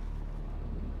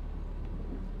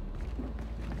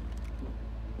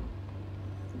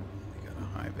got a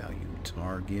high-value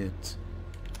target.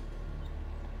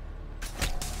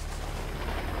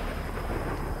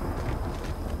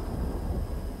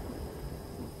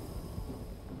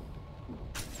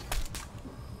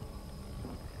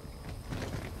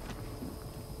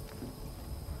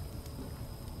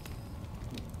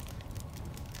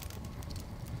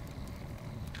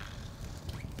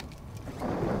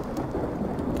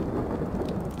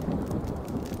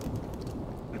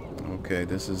 Okay,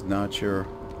 this is not your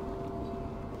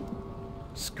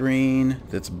screen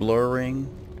that's blurring.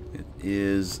 It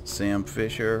is Sam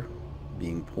Fisher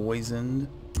being poisoned.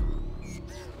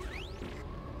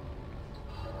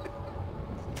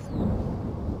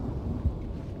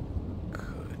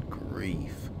 Good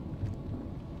grief.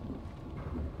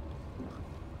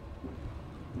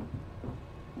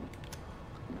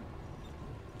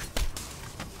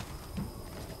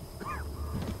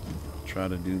 Try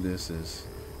to do this as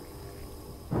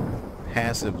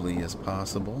passively as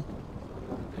possible.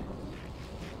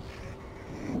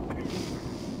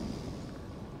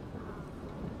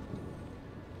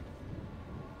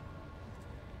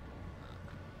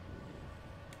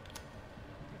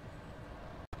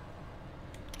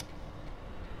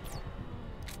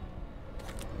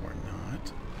 Or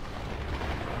not.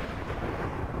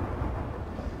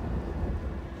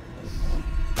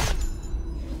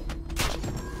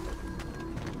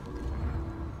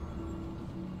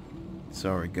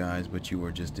 Sorry guys, but you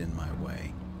were just in my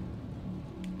way.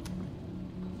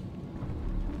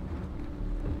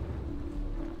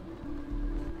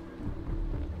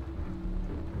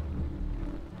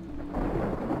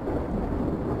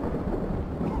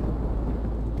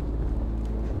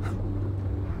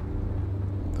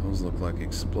 Those look like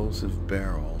explosive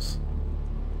barrels.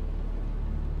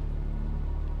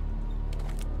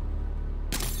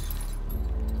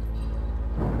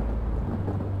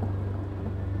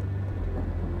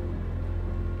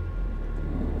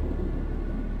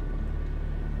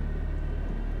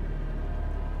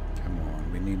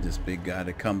 This big guy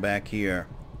to come back here.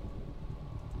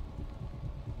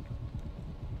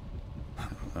 I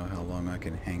don't know how long I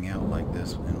can hang out like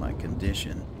this in my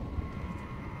condition.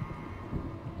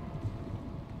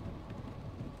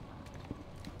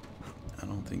 I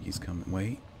don't think he's coming.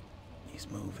 Wait, he's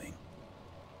moving.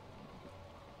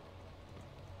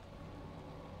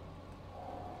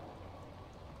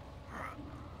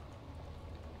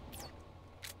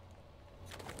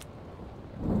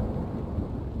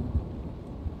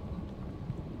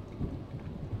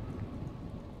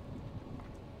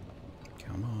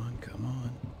 Come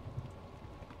on.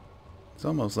 It's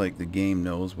almost like the game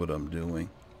knows what I'm doing.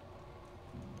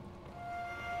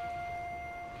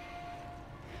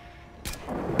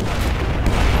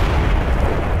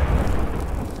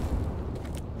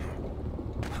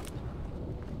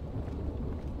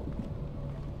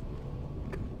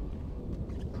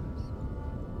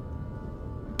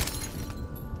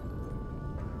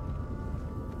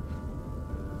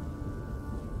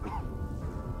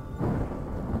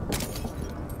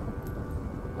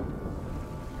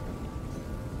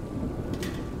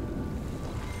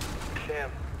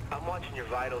 I'm watching your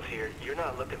vitals here. You're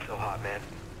not looking so hot, man.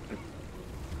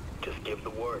 Just give the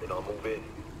word and I'll move in.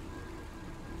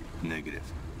 Negative.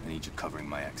 I need you covering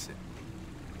my exit.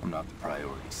 I'm not the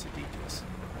priority, Sadiq is.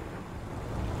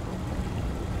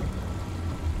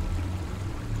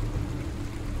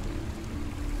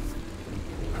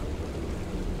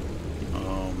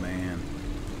 Oh man.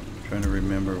 I'm trying to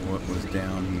remember what was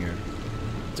down here.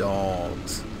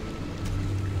 Dogs.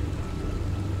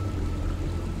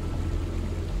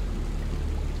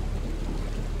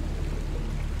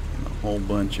 Whole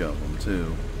bunch of them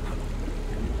too.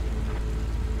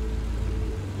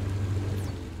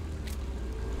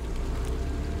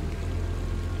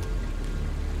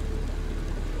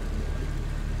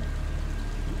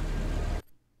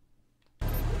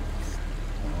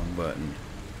 Wrong button.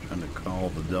 Trying to call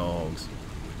the dogs.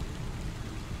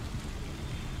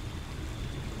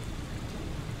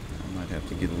 I might have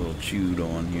to get a little chewed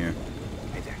on here.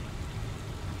 Hey there.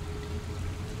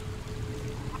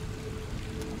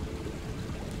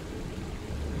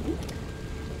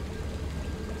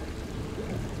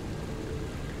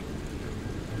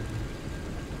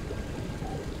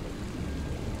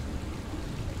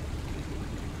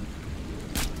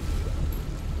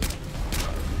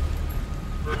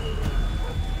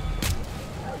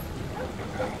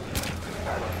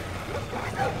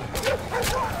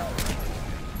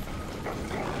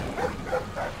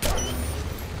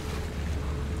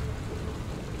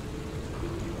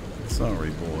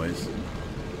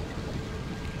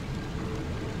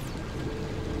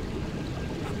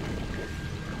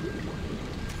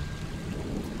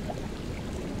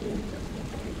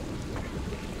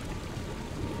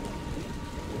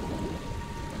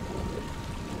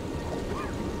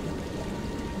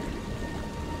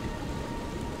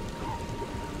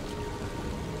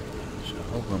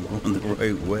 Hope I'm going the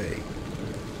right way.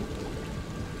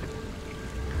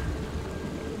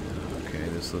 Okay,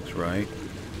 this looks right.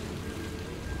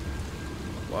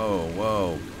 Whoa,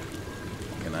 whoa.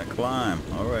 Can I climb?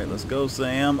 Alright, let's go,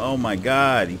 Sam. Oh my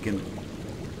god,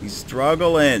 he's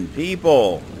struggling.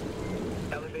 People!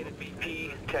 Elevated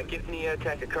BP, tachypnea,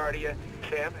 tachycardia.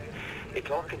 Sam,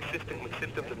 it's all consistent with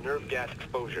symptoms of nerve gas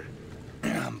exposure.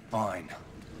 I'm fine.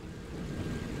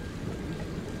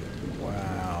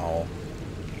 Wow.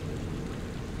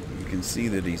 You can see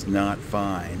that he's not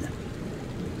fine.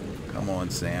 Come on,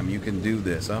 Sam. You can do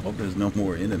this. I hope there's no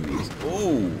more enemies.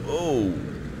 Oh, oh.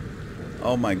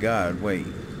 Oh my god, wait.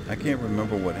 I can't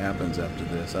remember what happens after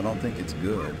this. I don't think it's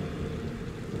good.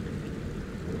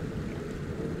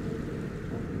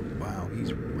 Wow,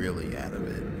 he's really out of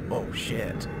it. Oh,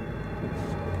 shit.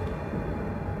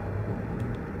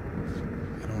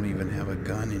 I don't even have a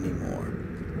gun anymore.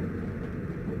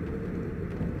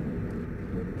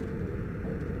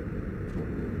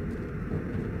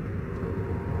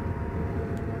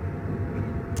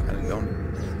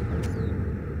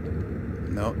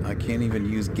 No, I can't even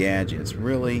use gadgets.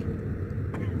 Really?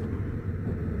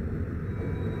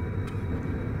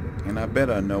 And I bet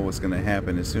I know what's going to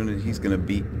happen as soon as he's going to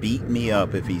beat me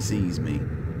up if he sees me.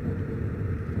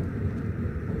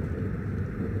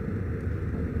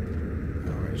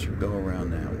 Alright, should go around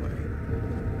that way.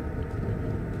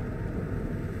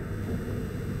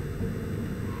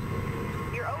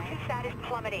 Your O2 stat is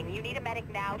plummeting. You need a medic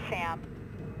now, Sam.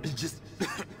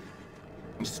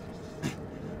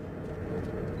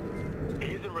 He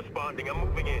isn't responding. I'm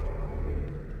moving in.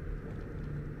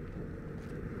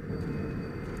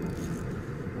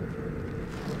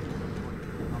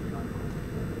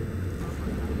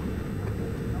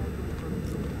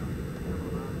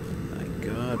 My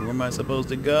God, where am I supposed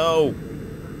to go?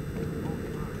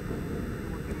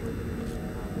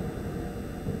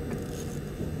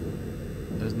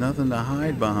 There's nothing to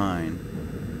hide behind.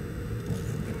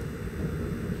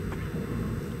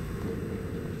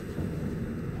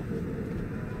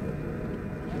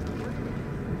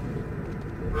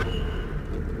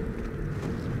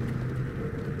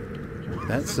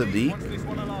 That's Sadiq.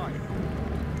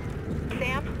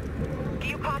 Sam, do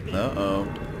you copy? Uh-oh.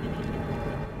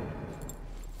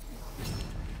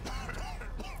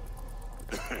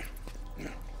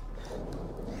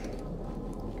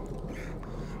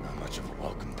 Not much of a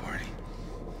welcome party.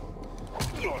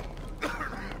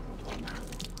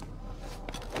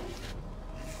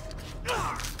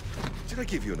 Did I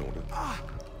give you an order?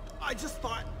 I just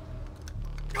thought...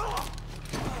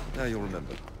 Now you'll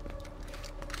remember.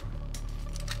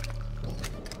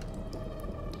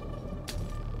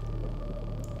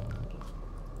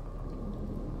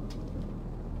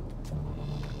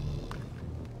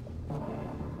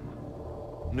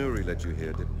 Nuri led you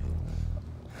here, didn't he?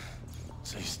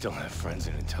 So you still have friends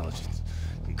in intelligence.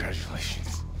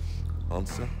 Congratulations.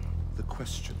 Answer the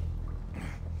question.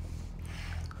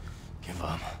 Give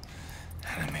up,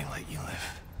 and I may let you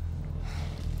live.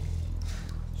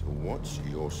 So what's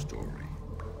your story?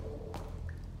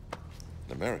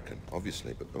 An American,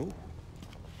 obviously, but oh.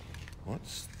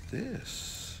 What's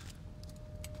this?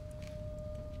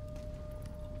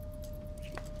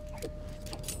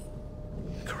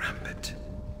 Karambit.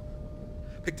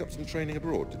 Picked up some training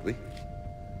abroad, did we?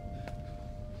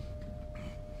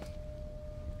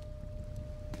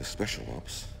 The special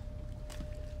ops.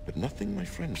 But nothing my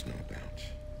friends know about.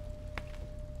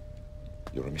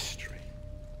 You're a mystery.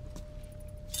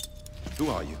 Who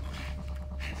are you?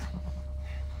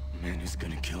 The man who's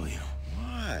gonna kill you.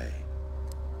 Why?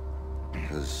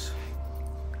 Because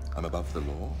I'm above the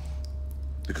law?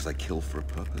 Because I kill for a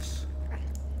purpose?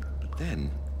 But then,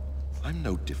 I'm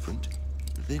no different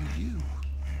than you.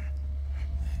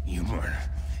 You murder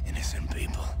innocent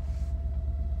people.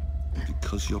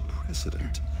 Because your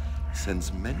president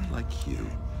sends men like you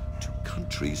to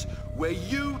countries where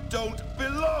you don't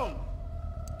belong!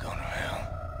 Go to hell.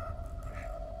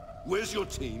 Where's your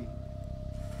team?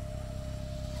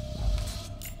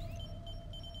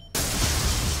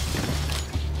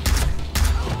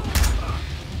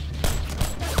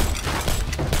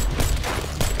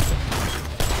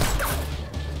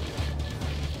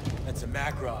 That's a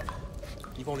Makarov.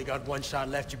 You've only got one shot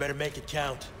left. You better make it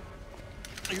count.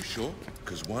 Are you sure?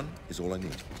 Because one is all I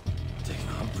need. Take it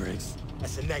on, Briggs.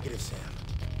 That's a negative, Sam.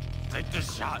 Take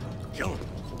this shot. Kill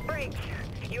him. Briggs,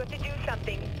 you have to do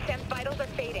something. Sam's vitals are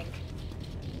fading.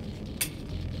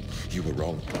 You were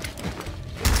wrong.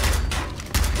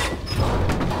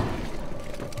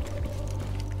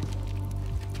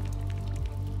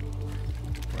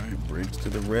 Right, Briggs to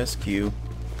the rescue.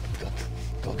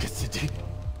 Go get Sadiq.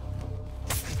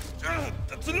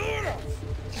 That's an order!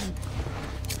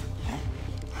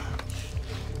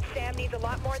 Sam needs a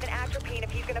lot more than atropine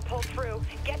if he's gonna pull through.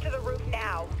 Get to the roof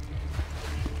now.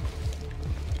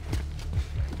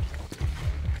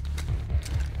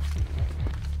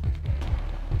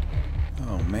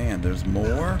 Oh man, there's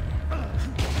more?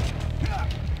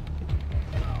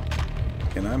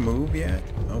 Can I move yet?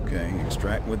 Okay,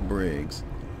 extract with Briggs.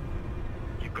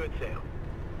 You good, Sam?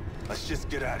 Let's just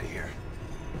get out of here.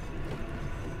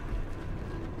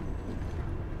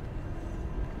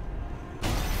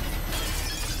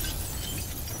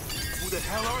 Who the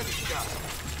hell are these guys?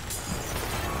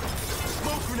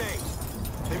 Smoke grenades!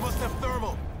 They must have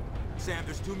thermal. Sam,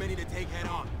 there's too many to take head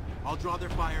on. I'll draw their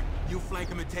fire, you flank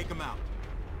them and take them out.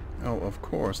 Oh, of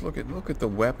course. Look at the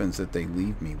weapons that they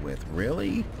leave me with.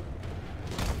 Really?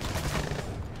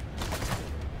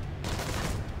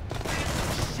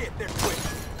 Shit, they're quick.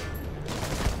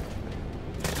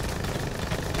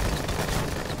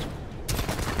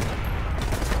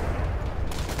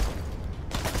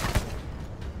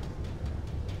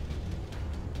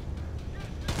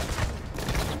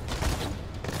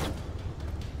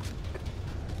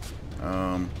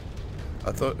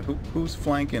 I thought, who's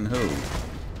flanking who?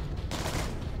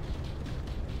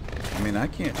 I mean, I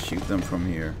can't shoot them from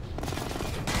here.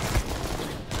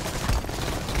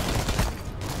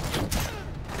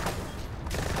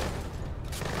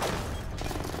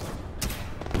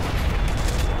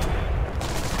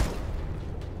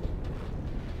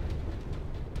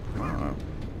 Wow,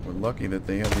 we're lucky that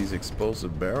they have these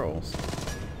explosive barrels.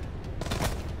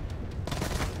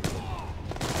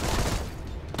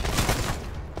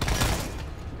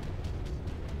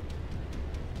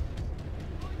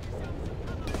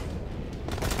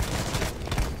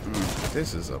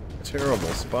 This is a terrible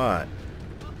spot.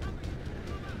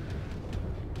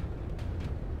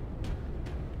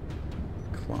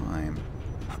 Climb.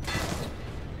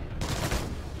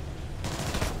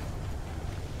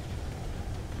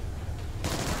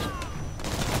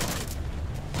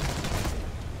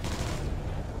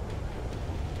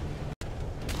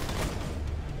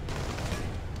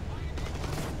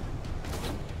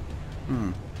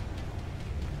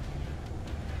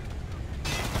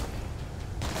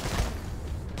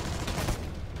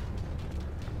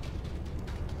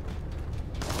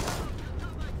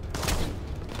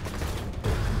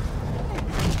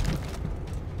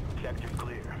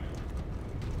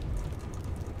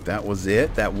 That was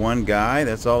it? That one guy?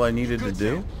 That's all I needed to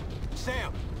do?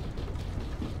 Sam!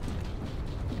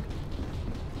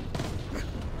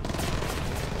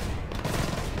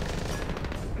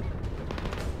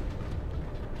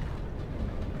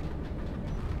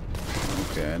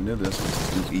 Okay, I knew this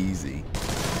was too easy.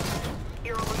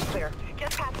 You're almost clear.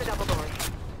 Just past the double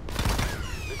doors.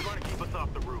 They're trying to keep us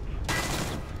off the roof.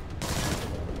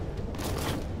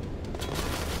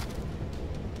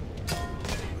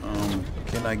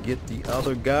 Can I get the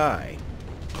other guy?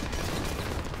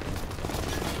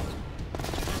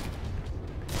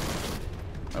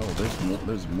 Oh, there's more.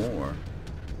 There's more.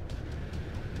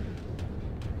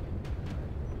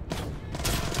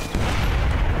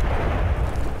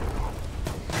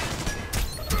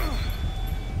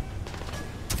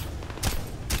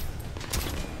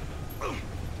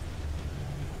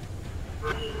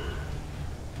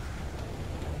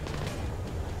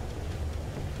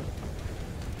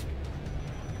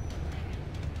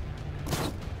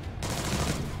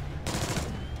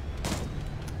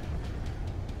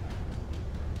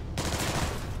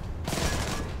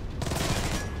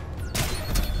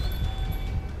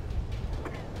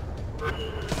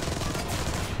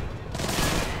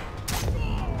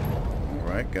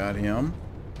 Got him.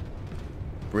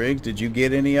 Briggs, did you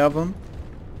get any of them?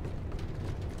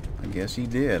 I guess he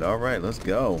did. All right, let's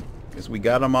go. Guess we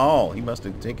got them all. He must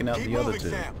have taken out the other two.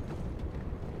 Sam.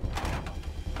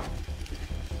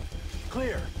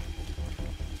 Clear.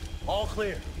 All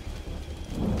clear.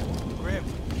 Grim,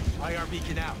 IR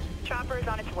beacon out. Chopper is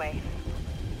on its way.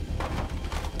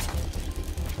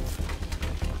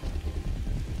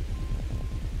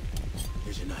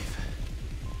 Here's your knife.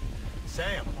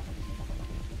 Sam!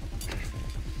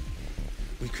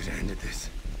 We could have ended this.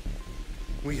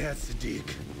 We had Sadiq.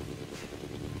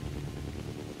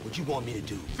 What you want me to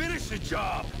do? Finish the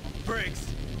job, Briggs!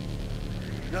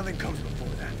 Nothing comes before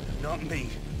that. Not me,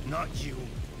 not you,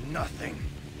 nothing.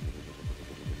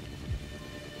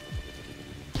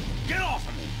 Get off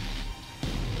of me!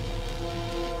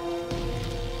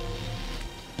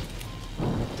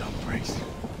 Dumb Briggs.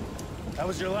 That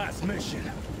was your last mission.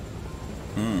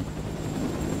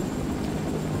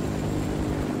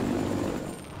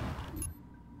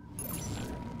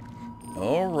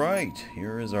 All right. right,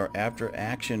 here is our after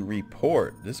action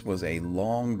report. This was a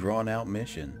long drawn out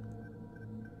mission.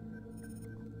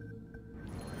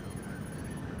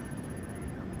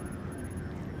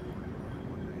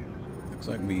 Looks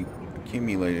like we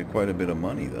accumulated quite a bit of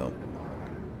money though.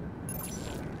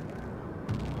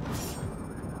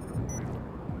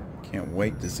 Can't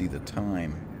wait to see the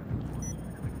time.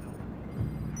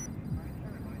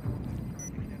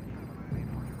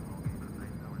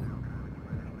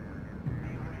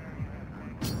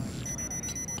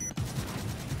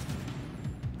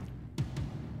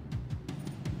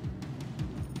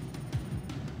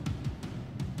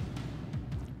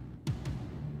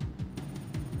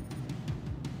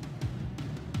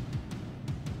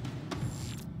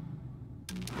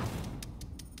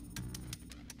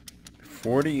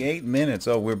 $48 minutes.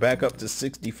 Oh, we're back up to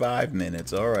 65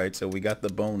 minutes. All right, so we got the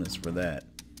bonus for that.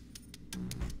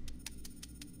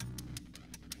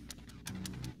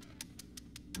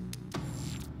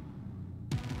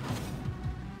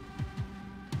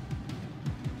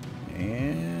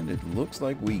 And it looks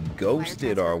like we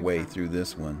ghosted our way through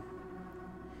this one.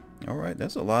 All right,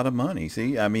 that's a lot of money.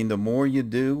 See, I mean, the more you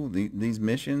do these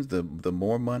missions, the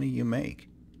more money you make.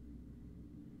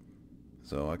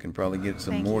 So I can probably get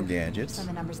some more gadgets. Send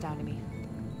the numbers down to me.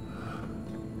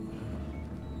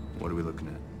 What are we looking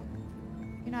at?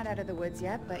 You're not out of the woods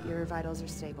yet, but your vitals are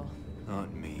stable.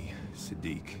 Not me,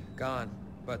 Sadiq. Gone.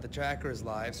 But the tracker is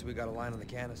live, so we got a line on the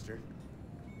canister.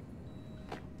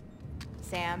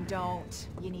 Sam, don't.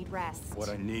 You need rest. What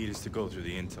I need is to go through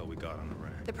the intel we got on the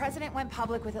rank. The president went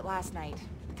public with it last night.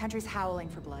 The country's howling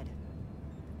for blood.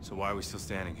 So why are we still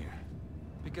standing here?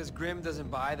 Because Grim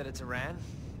doesn't buy that it's Iran?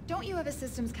 Don't you have a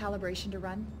systems calibration to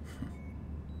run?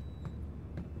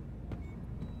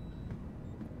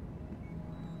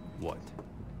 What?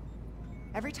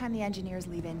 Every time the engineers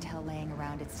leave intel laying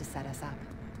around, it's to set us up.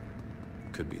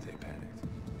 Could be they panicked.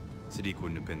 Sadiq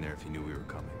wouldn't have been there if he knew we were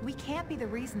coming. We can't be the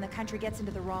reason the country gets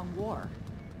into the wrong war.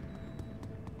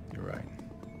 You're right.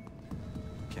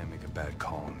 Can't make a bad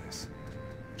call on this,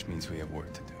 which means we have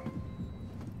work to do.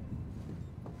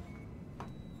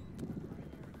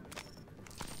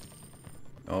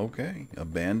 Okay,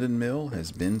 abandoned mill has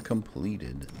been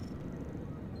completed.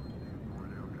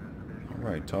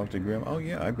 Alright, talk to Grim. Oh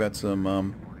yeah, I've got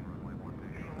some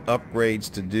upgrades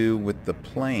to do with the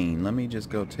plane. Let me just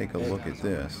go take a look at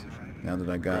this. Now that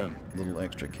I got a little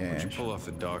extra cash. Why'd you pull off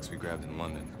the docks we grabbed in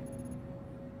London?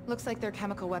 Looks like their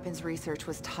chemical weapons research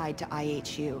was tied to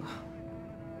IHU.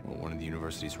 Well, one of the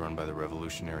universities run by the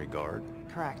Revolutionary Guard?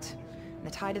 Correct. The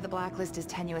tie to the Blacklist is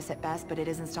tenuous at best, but it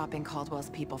isn't stopping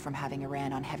Caldwell's people from having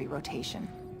Iran on heavy rotation.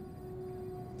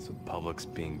 So the public's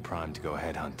being primed to go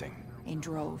headhunting. In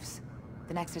droves.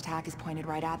 The next attack is pointed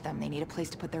right at them. They need a place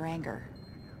to put their anger.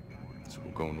 So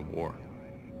we're going to war.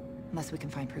 Unless we can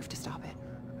find proof to stop it.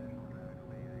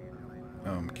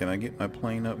 Can I get my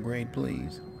plane upgrade,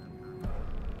 please?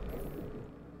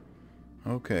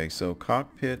 Okay, so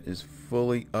cockpit is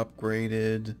fully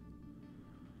upgraded.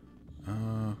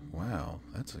 Wow,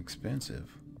 that's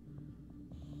expensive.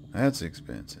 That's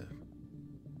expensive.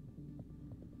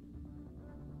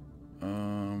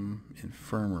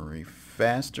 Infirmary,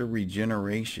 faster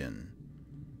regeneration.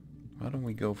 Why don't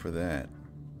we go for that?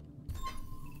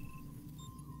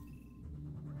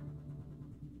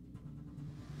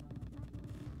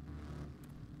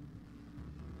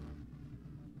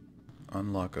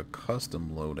 Unlock a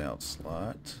custom loadout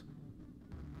slot.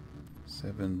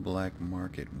 7 black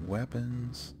market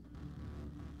weapons.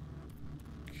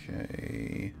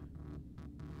 Okay.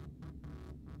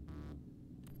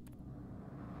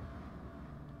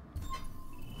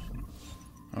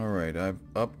 Alright, I've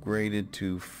upgraded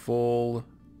to full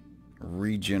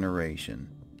regeneration.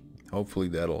 Hopefully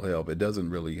that'll help. It doesn't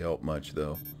really help much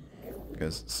though,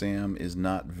 because Sam is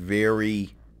not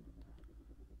very,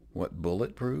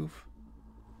 bulletproof?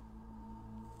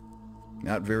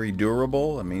 Not very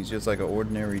durable. I mean, he's just like an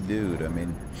ordinary dude. I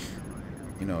mean,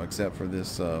 you know, except for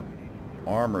this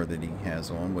armor that he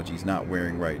has on, which he's not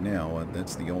wearing right now.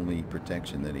 That's the only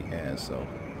protection that he has. So,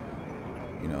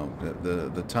 you know,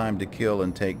 the time to kill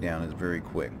and take down is very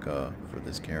quick for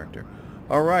this character.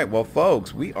 All right, well,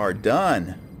 folks, we are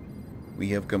done. We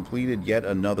have completed yet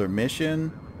another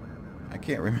mission. I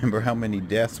can't remember how many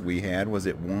deaths we had. Was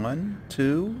it 1,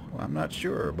 2? I'm not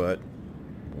sure, but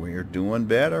we're doing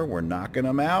better. We're knocking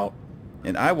them out.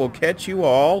 And I will catch you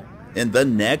all in the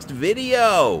next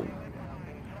video.